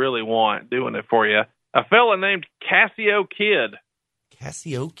guy who you really want doing it for you. A fella named Cassio Kid.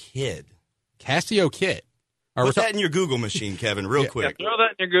 Cassio Kid. Put that in your Google machine, Kevin, real quick. Yeah, throw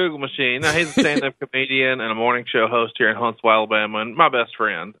that in your Google machine. Now, he's a stand-up comedian and a morning show host here in Huntsville, Alabama, and my best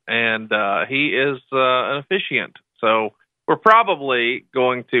friend. And he is an officiant. So we're probably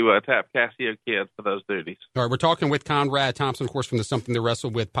going to tap Casio Kids for those duties. All right, we're talking with Conrad Thompson, of course, from the Something to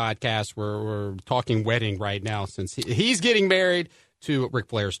Wrestle With podcast. We're talking wedding right now since he's getting married to Ric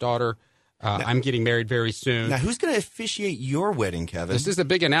Flair's daughter. I'm getting married very soon. Now, who's going to officiate your wedding, Kevin? This is a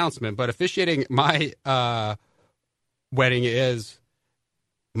big announcement, but officiating my wedding is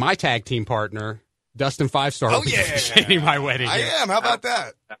my tag team partner, Dustin 5-Star. Oh, yeah. Officiating my wedding. I am. How about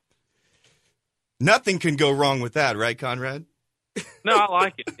that? Nothing can go wrong with that, right, Conrad? No, I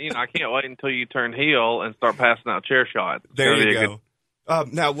like it. I can't wait until you turn heel and start passing out chair shots. There you go.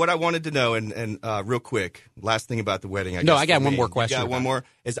 Now, what I wanted to know, and real quick, last thing about the wedding. I got one more question. You got one more?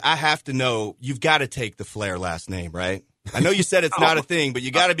 Is I have to know, you've got to take the Flair last name, right? I know you said it's not a thing, but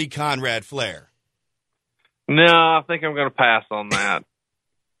you got to be Conrad Flair. No, I think I'm going to pass on that.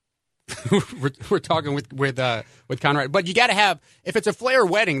 we're talking with Conrad, but you got to have, if it's a Flair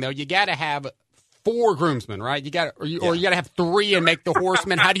wedding, though, you got to have 4 groomsmen, right? You got or you got to have 3 and make the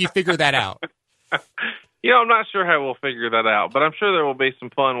horsemen. How do you figure that out? I'm not sure how we'll figure that out, but I'm sure there will be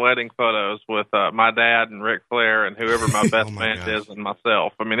some fun wedding photos with my dad and Ric Flair and whoever my best man is and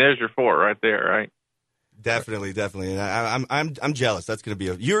myself. I mean, there's your 4 right there, right? Definitely. I'm jealous. That's going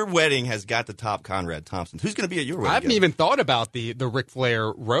to be your wedding has got to top Conrad Thompson. Who's going to be at your wedding? I haven't even thought about the Ric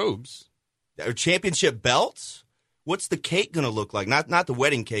Flair robes or championship belts. What's the cake going to look like? Not the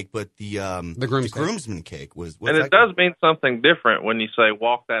wedding cake, but the groomsman cake. And it does mean something different when you say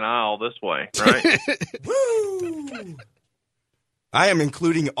walk that aisle this way, right? Woo! I am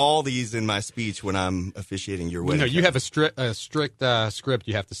including all these in my speech when I'm officiating your wedding. No, you have a strict script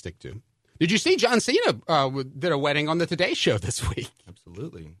you have to stick to. Did you see John Cena did a wedding on the Today Show this week?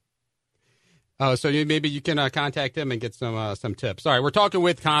 Absolutely. So maybe you can contact him and get some tips. All right, we're talking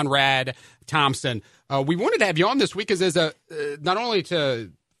with Conrad Thompson. We wanted to have you on this week because there's not only so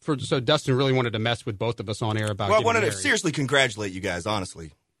Dustin really wanted to mess with both of us on air about. Well, I wanted to seriously congratulate you guys.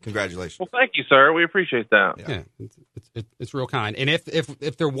 Honestly, congratulations. Well, thank you, sir. We appreciate that. Yeah, it's real kind. And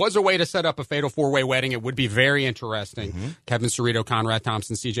if there was a way to set up a fatal 4-way wedding, it would be very interesting. Mm-hmm. Kevin Cerrito, Conrad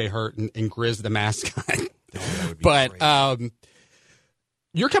Thompson, CJ Hurt, and Grizz the mascot. But great.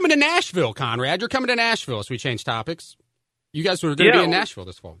 You're coming to Nashville, Conrad. You're coming to Nashville as we change topics. You guys are going to be in Nashville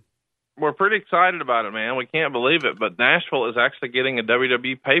this fall. We're pretty excited about it, man. We can't believe it, but Nashville is actually getting a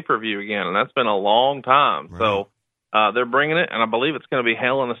WWE pay-per-view again, and that's been a long time. Right. So they're bringing it, and I believe it's going to be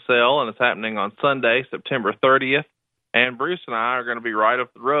Hell in a Cell, and it's happening on Sunday, September 30th. And Bruce and I are going to be right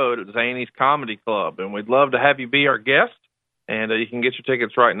up the road at Zany's Comedy Club, and we'd love to have you be our guest. And you can get your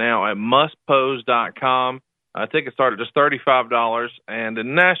tickets right now at mustpose.com. Tickets start at just $35, and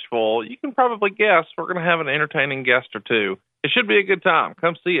in Nashville, you can probably guess we're going to have an entertaining guest or two. It should be a good time.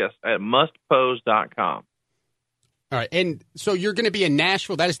 Come see us at mustpose.com. All right, and so you're going to be in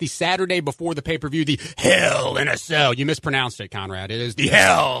Nashville. That is the Saturday before the pay-per-view, the Hell in a Cell. You mispronounced it, Conrad. It is the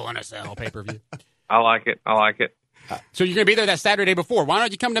Hell in a Cell pay-per-view. I like it. So you're going to be there that Saturday before. Why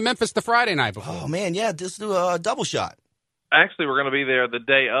don't you come to Memphis the Friday night before? Oh, man, yeah, just do a double shot. Actually, we're going to be there the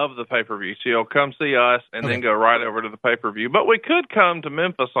day of the pay-per-view, so you'll come see us and then go right over to the pay-per-view. But we could come to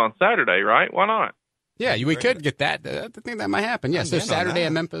Memphis on Saturday, right? Why not? Yeah, we could get that. I think that might happen. Yeah, so Saturday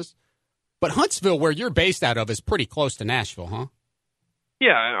in Memphis. But Huntsville, where you're based out of, is pretty close to Nashville, huh?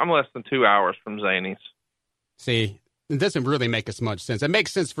 Yeah, I'm less than 2 hours from Zany's. See, it doesn't really make as much sense. It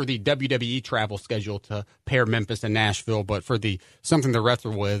makes sense for the WWE travel schedule to pair Memphis and Nashville, but for the Something to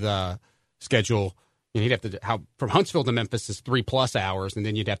Wrestle With schedule, you'd have to from Huntsville to Memphis is 3+ hours, and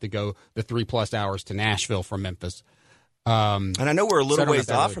then you'd have to go the 3+ hours to Nashville from Memphis. And I know we're a little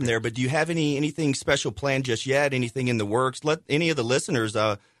ways off from there, but do you have anything special planned just yet? Anything in the works? Let any of the listeners,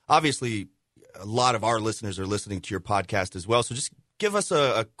 obviously, a lot of our listeners are listening to your podcast as well. So just give us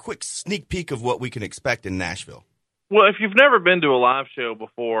a quick sneak peek of what we can expect in Nashville. Well, if you've never been to a live show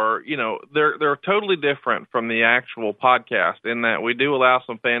before, they're totally different from the actual podcast in that we do allow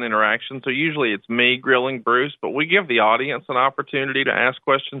some fan interaction. So usually it's me grilling Bruce, but we give the audience an opportunity to ask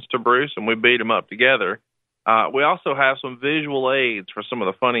questions to Bruce, and we beat them up together. We also have some visual aids for some of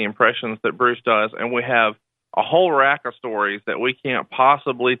the funny impressions that Bruce does, and we have a whole rack of stories that we can't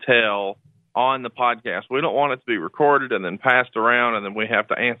possibly tell on the podcast. We don't want it to be recorded and then passed around, and then we have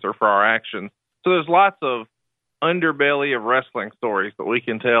to answer for our actions. So there's lots of underbelly of wrestling stories that we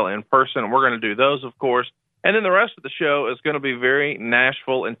can tell in person, and we're going to do those, of course. And then the rest of the show is going to be very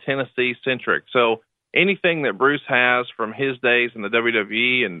Nashville and Tennessee-centric. So anything that Bruce has from his days in the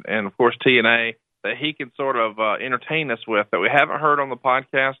WWE and of course, TNA, that he can sort of entertain us with that we haven't heard on the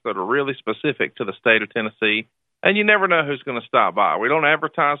podcast that are really specific to the state of Tennessee. And you never know who's going to stop by. We don't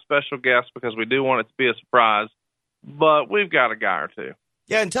advertise special guests because we do want it to be a surprise, but we've got a guy or two.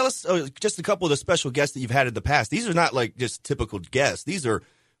 Yeah, and tell us just a couple of the special guests that you've had in the past. These are not like just typical just a couple of the special guests that you've had in the past. These are not like just typical guests. These are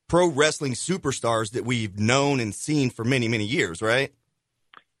pro wrestling superstars that we've known and seen for many, many years, right?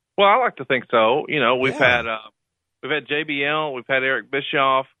 Well, I like to think so. We've had JBL, we've had Eric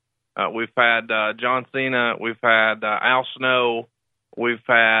Bischoff, we've had John Cena, we've had Al Snow, we've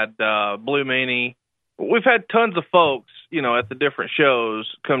had Blue Meanie. We've had tons of folks, at the different shows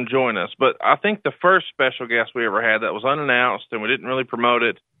come join us. But I think the first special guest we ever had that was unannounced and we didn't really promote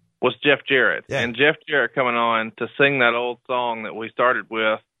it was Jeff Jarrett. Yeah. And Jeff Jarrett coming on to sing that old song that we started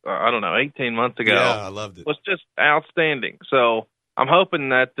with, 18 months ago. Yeah, I loved it. Was just outstanding. So I'm hoping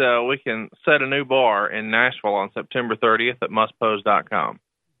that we can set a new bar in Nashville on September 30th at mustpose.com.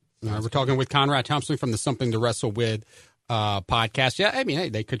 We're talking with Conrad Thompson from the Something to Wrestle With podcast. Yeah, I mean, hey,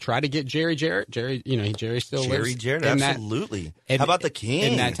 they could try to get Jerry Jarrett. Jerry still lives. Jerry Jarrett, absolutely. How about the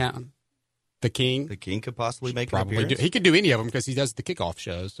King? In that town. The King could possibly make probably an appearance. He could do any of them because he does the kickoff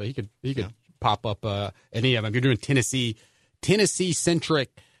shows, so he could pop up any of them. You're doing Tennessee centric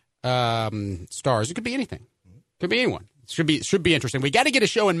stars. It could be anything. Could be anyone. Should be interesting. We got to get a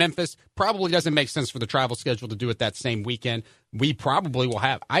show in Memphis. Probably doesn't make sense for the travel schedule to do it that same weekend. We probably will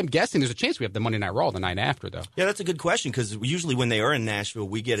have. I'm guessing there's a chance we have the Monday Night Raw the night after, though. Yeah, that's a good question because usually when they are in Nashville,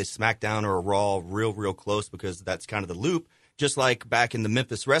 we get a SmackDown or a Raw real close because that's kind of the loop. Just like back in the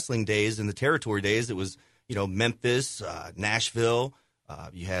Memphis Wrestling days and the territory days, it was Memphis, Nashville.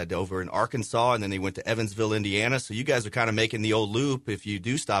 You had over in Arkansas, and then they went to Evansville, Indiana. So you guys are kind of making the old loop if you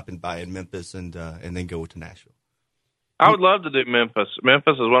do stop by in Memphis and then go to Nashville. I would love to do Memphis.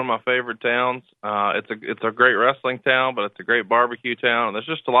 Memphis is one of my favorite towns. It's a great wrestling town, but it's a great barbecue town. There's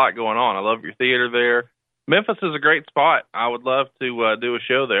just a lot going on. I love your theater there. Memphis is a great spot. I would love to do a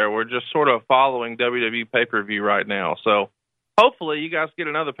show there. We're just sort of following WWE pay-per-view right now. So hopefully you guys get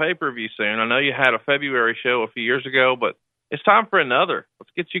another pay-per-view soon. I know you had a February show a few years ago, but it's time for another.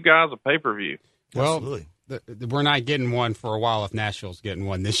 Let's get you guys a pay-per-view. Well, absolutely. We're not getting one for a while if Nashville's getting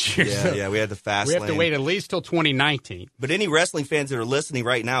one this year. Yeah, we had the fast We have lane. to wait at least till 2019. But any wrestling fans that are listening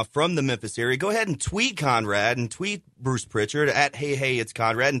right now from the Memphis area, go ahead and tweet Conrad and tweet Bruce Pritchard at Hey, it's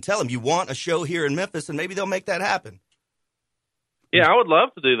Conrad and tell them you want a show here in Memphis, and maybe they'll make that happen. Yeah, I would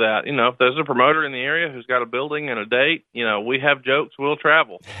love to do that. If there's a promoter in the area who's got a building and a date, we have jokes, we'll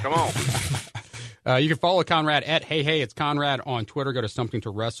travel. Come on. You can follow Conrad at Hey, it's Conrad on Twitter. Go to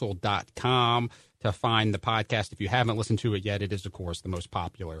somethingtowrestle.com to find the podcast. If you haven't listened to it yet, it is, of course, the most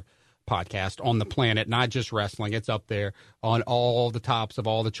popular podcast on the planet, not just wrestling. It's up there on all the tops of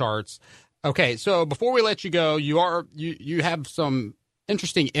all the charts. Okay, so before we let you go, you have some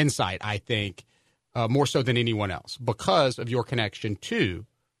interesting insight, I think, more so than anyone else, because of your connection to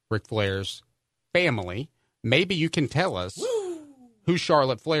Ric Flair's family. Maybe you can tell us who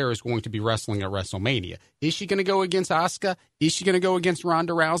Charlotte Flair is going to be wrestling at WrestleMania. Is she going to go against Asuka? Is she going to go against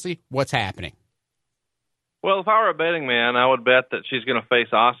Ronda Rousey? What's happening? Well, if I were a betting man, I would bet that she's going to face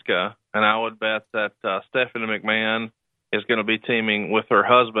Asuka, and I would bet that Stephanie McMahon is going to be teaming with her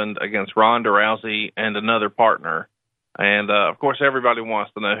husband against Ronda Rousey and another partner. And, of course, everybody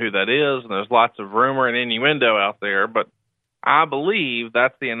wants to know who that is, and there's lots of rumor and innuendo out there, but I believe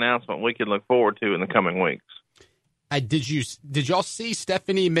that's the announcement we can look forward to in the coming weeks. Did y'all see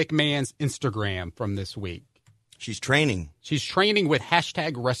Stephanie McMahon's Instagram from this week? She's training. She's training with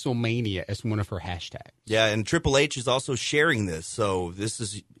hashtag WrestleMania as one of her hashtags. Yeah, and Triple H is also sharing this. So this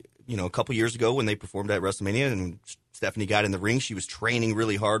is, a couple years ago when they performed at WrestleMania and Stephanie got in the ring, she was training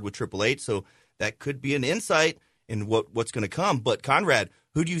really hard with Triple H. So that could be an insight in what's going to come. But, Conrad,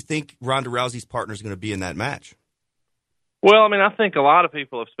 who do you think Ronda Rousey's partner is going to be in that match? Well, I think a lot of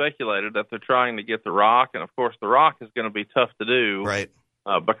people have speculated that they're trying to get The Rock, and, of course, The Rock is going to be tough to do. Right.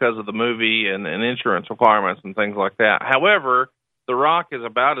 Because of the movie and insurance requirements and things like that. However, The Rock is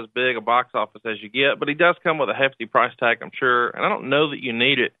about as big a box office as you get, but he does come with a hefty price tag, I'm sure, and I don't know that you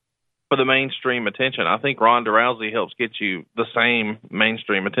need it for the mainstream attention. I think Ronda Rousey helps get you the same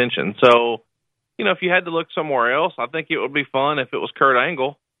mainstream attention. So, if you had to look somewhere else, I think it would be fun if it was Kurt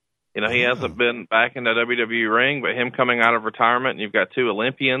Angle. He hasn't been back in the WWE ring, but him coming out of retirement, and you've got two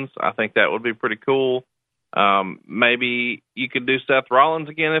Olympians, I think that would be pretty cool. Maybe you could do Seth Rollins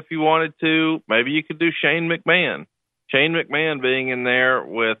again if you wanted to. Maybe you could do Shane McMahon. Shane McMahon being in there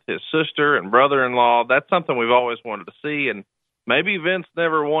with his sister and brother-in-law, that's something we've always wanted to see. And maybe Vince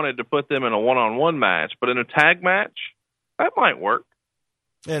never wanted to put them in a one-on-one match, but in a tag match, that might work.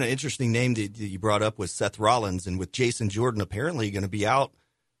 And an interesting name that you brought up was Seth Rollins, and with Jason Jordan apparently going to be out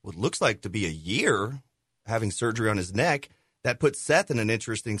what looks like to be a year, having surgery on his neck. That puts Seth in an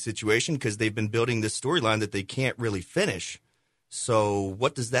interesting situation because they've been building this storyline that they can't really finish. So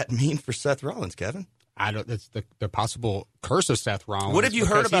what does that mean for Seth Rollins, Kevin? I don't. It's the possible curse of Seth Rollins. What have you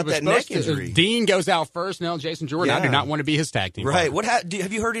heard about that neck injury? Dean goes out first. No, Jason Jordan. I do not want to be his tag team. Right.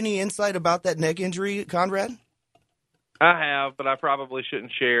 Have you heard any insight about that neck injury, Conrad? I have, but I probably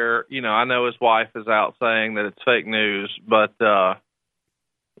shouldn't share. I know his wife is out saying that it's fake news, but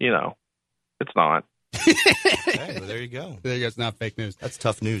it's not. Okay, well, there you go. It's not fake news. That's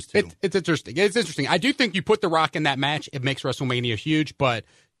tough news too. It's interesting. It's interesting. I do think you put The Rock in that match, it makes WrestleMania huge. But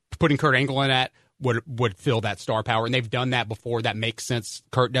putting Kurt Angle in that would fill that star power, and they've done that before. That makes sense.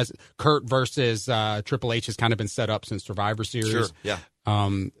 Kurt versus Triple H has kind of been set up since Survivor Series. Sure. Yeah.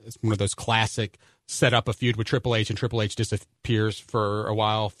 It's one of those classic set up a feud with Triple H, and Triple H disappears for a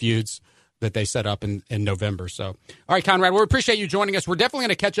while feuds that they set up in November. So, all right, Conrad, we appreciate you joining us. We're definitely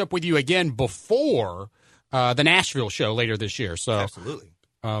going to catch up with you again before the Nashville show later this year. So, absolutely.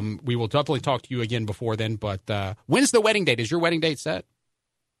 We will definitely talk to you again before then. But when's the wedding date? Is your wedding date set?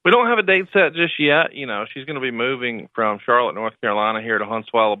 We don't have a date set just yet. She's going to be moving from Charlotte, North Carolina here to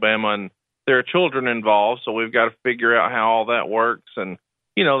Huntsville, Alabama, and there are children involved, so we've got to figure out how all that works, and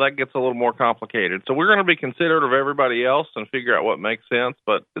that gets a little more complicated. So we're going to be considerate of everybody else and figure out what makes sense,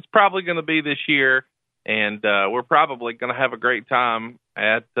 but it's probably going to be this year, and we're probably going to have a great time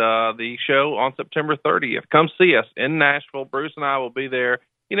at the show on September 30th. Come see us in Nashville. Bruce and I will be there.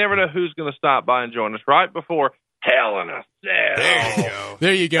 You never know who's going to stop by and join us right before Hell in a Cell.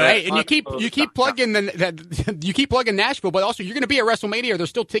 There you go. Hey, and you keep plugging you keep plugging Nashville, but also you're going to be at WrestleMania. Are there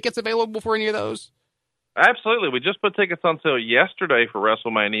still tickets available for any of those? Absolutely. We just put tickets on sale yesterday for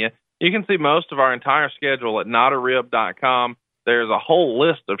WrestleMania. You can see most of our entire schedule at notarib.com. There's a whole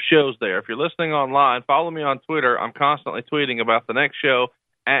list of shows there. If you're listening online, follow me on Twitter. I'm constantly tweeting about the next show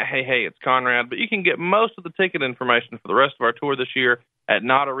at Hey, it's Conrad. But you can get most of the ticket information for the rest of our tour this year at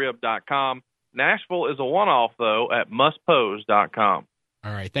notarib.com. Nashville is a one-off, though, at mustpose.com.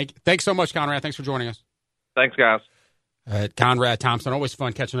 All right. Thanks so much, Conrad. Thanks for joining us. Thanks, guys. Conrad Thompson, always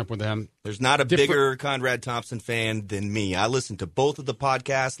fun catching up with him. There's not a bigger Conrad Thompson fan than me. I listened to both of the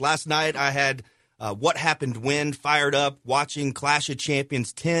podcasts. Last night I had What Happened When fired up, watching Clash of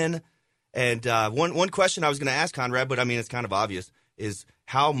Champions 10. And one question I was going to ask Conrad, but I mean it's kind of obvious, is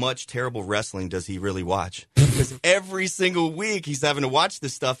how much terrible wrestling does he really watch? Because every single week he's having to watch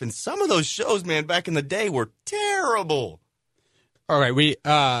this stuff, and some of those shows, man, back in the day were terrible. All right,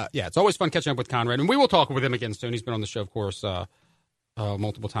 it's always fun catching up with Conrad, and we will talk with him again soon. He's been on the show, of course,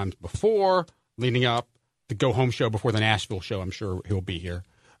 multiple times before, leading up the Go Home show before the Nashville show. I'm sure he'll be here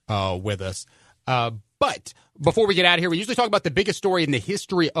with us. But before we get out of here, we usually talk about the biggest story in the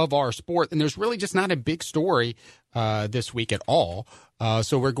history of our sport, and there's really just not a big story this week at all.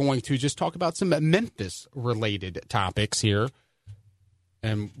 So we're going to just talk about some Memphis-related topics here.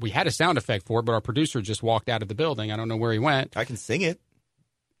 And we had a sound effect for it, but our producer just walked out of the building. I don't know where he went. I can sing it.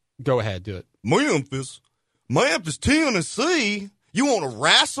 Go ahead, do it. Memphis, Tennessee. You want to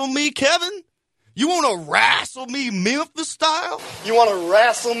wrestle me, Kevin? You want to wrestle me Memphis style? You want to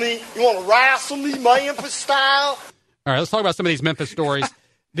wrestle me? You want to wrestle me Memphis style? All right, let's talk about some of these Memphis stories.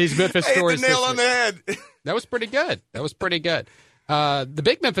 These Memphis stories. Hit the nail on the head. That was pretty good. The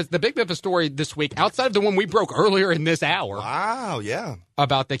big Memphis story this week, outside of the one we broke earlier in this hour. Wow, yeah.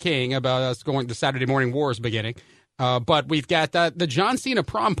 About the King, about us going to Saturday Morning Wars beginning. But we've got the John Cena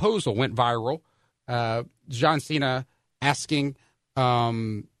promposal went viral. John Cena asking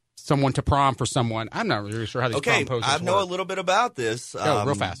someone to prom for someone. I'm not really sure how these promposals I know a little bit about this.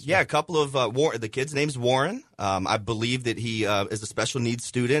 Real fast. Yeah, a couple of the kid's name's Warren. I believe that he is a special needs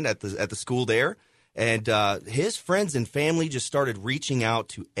student at the school there. And his friends and family just started reaching out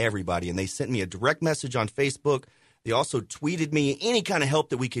to everybody, and they sent me a direct message on Facebook. They also tweeted me any kind of help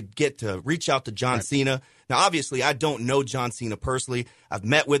that we could get to reach out to John Cena. Now, obviously, I don't know John Cena personally. I've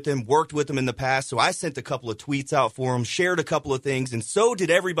met with him, worked with him in the past, so I sent a couple of tweets out for him, shared a couple of things, and so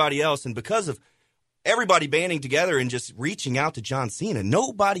did everybody else. And because of everybody banding together and just reaching out to John Cena,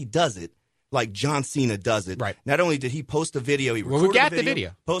 nobody does it like John Cena does it. Right. Not only did he post a video, he recorded we got the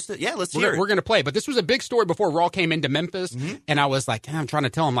video. Post it. Yeah, let's hear it. We're going to play. But this was a big story before Raw came into Memphis, and I was like, I'm trying to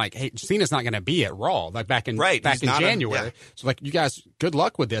tell him, like, hey, Cena's not going to be at Raw, like back in January. So, like, you guys, good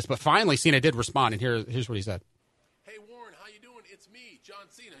luck with this. But finally, Cena did respond, and here's what he said. Hey, Warren, how you doing? It's me, John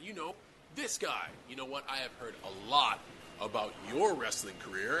Cena. You know, this guy. You know what? I have heard a lot about your wrestling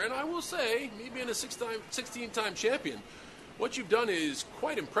career, and I will say, me being a 16-time champion, what you've done is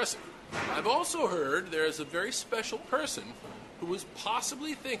quite impressive. I've also heard there's a very special person who was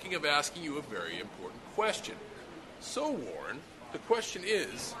possibly thinking of asking you a very important question. So, Warren, the question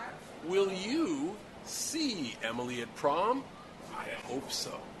is, will you see Emily at prom? I hope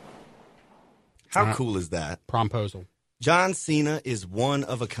so. How cool is that? Promposal. John Cena is one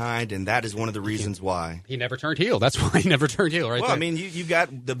of a kind, and that is one of the reasons why. He never turned heel. That's why he never turned heel, right? Well, there. I mean, you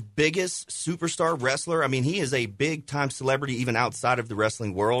got the biggest superstar wrestler. I mean, he is a big-time celebrity even outside of the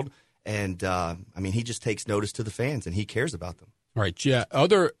wrestling world. And, I mean, he just takes notice to the fans, and he cares about them. All right, yeah.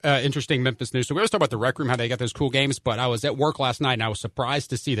 Other interesting Memphis news. So we always talk about the Rec Room, how they got those cool games, but I was at work last night, and I was surprised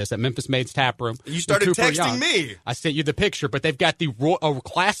to see this at Memphis Maid's Tap Room. You started texting me. I sent you the picture, but they've got the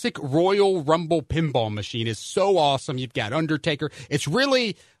classic Royal Rumble pinball machine. It's so awesome. You've got Undertaker. It's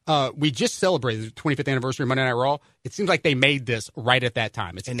really... we just celebrated the 25th anniversary of Monday Night Raw. It seems like they made this right at that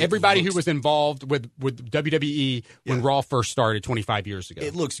time. It's everybody who was involved with WWE when Raw first started 25 years ago.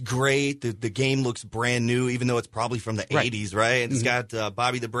 It looks great. The game looks brand new, even though it's probably from the 80s, right? And it's got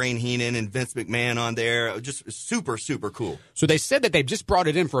Bobby the Brain Heenan and Vince McMahon on there. Just super, super cool. So they said that they've just brought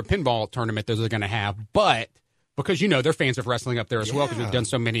it in for a pinball tournament that they're going to have, but... because, they're fans of wrestling up there as well, because we've done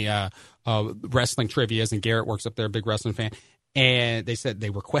so many wrestling trivias, and Garrett works up there, a big wrestling fan. And they said they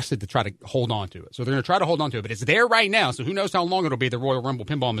requested to try to hold on to it. So they're going to try to hold on to it. But it's there right now, so who knows how long it'll be, the Royal Rumble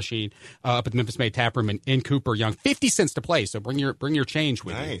pinball machine up at the Memphis Maid Tap Room in Cooper Young. 50 cents to play, so bring your change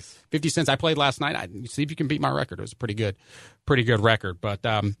with you. 50 cents. I played last night. See if you can beat my record. It was a pretty good record. But,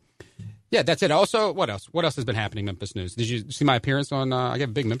 yeah, that's it. Also, what else? What else has been happening in Memphis news? Did you see my appearance on I gave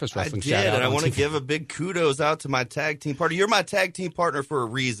a big Memphis Wrestling shout out. And I want to give a big kudos out to my tag team partner. You're my tag team partner for a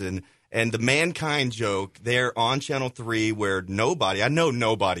reason. And the Mankind joke there on Channel 3 where I know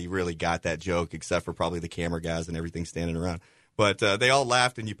nobody really got that joke except for probably the camera guys and everything standing around. But they all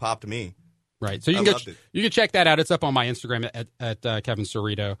laughed and you popped me. Right. So you can check that out. It's up on my Instagram at Kevin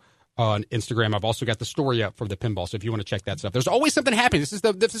Cerrito on Instagram. I've also got the story up for the pinball. So if you want to check that stuff, there's always something happening. This is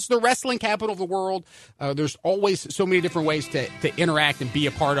the wrestling capital of the world. There's always so many different ways to interact and be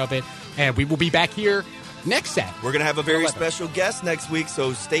a part of it. And we will be back here next Saturday. We're going to have a very special guest next week,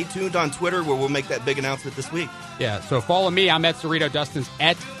 so stay tuned on Twitter where we'll make that big announcement this week. Yeah, so follow me. I'm at Cerrito. Dustin's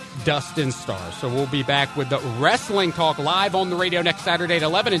at Dustin Stars. So we'll be back with the Wrestling Talk live on the radio next Saturday at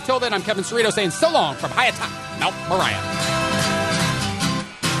 11. Until then, I'm Kevin Cerrito saying so long from high atop Mount Moriah.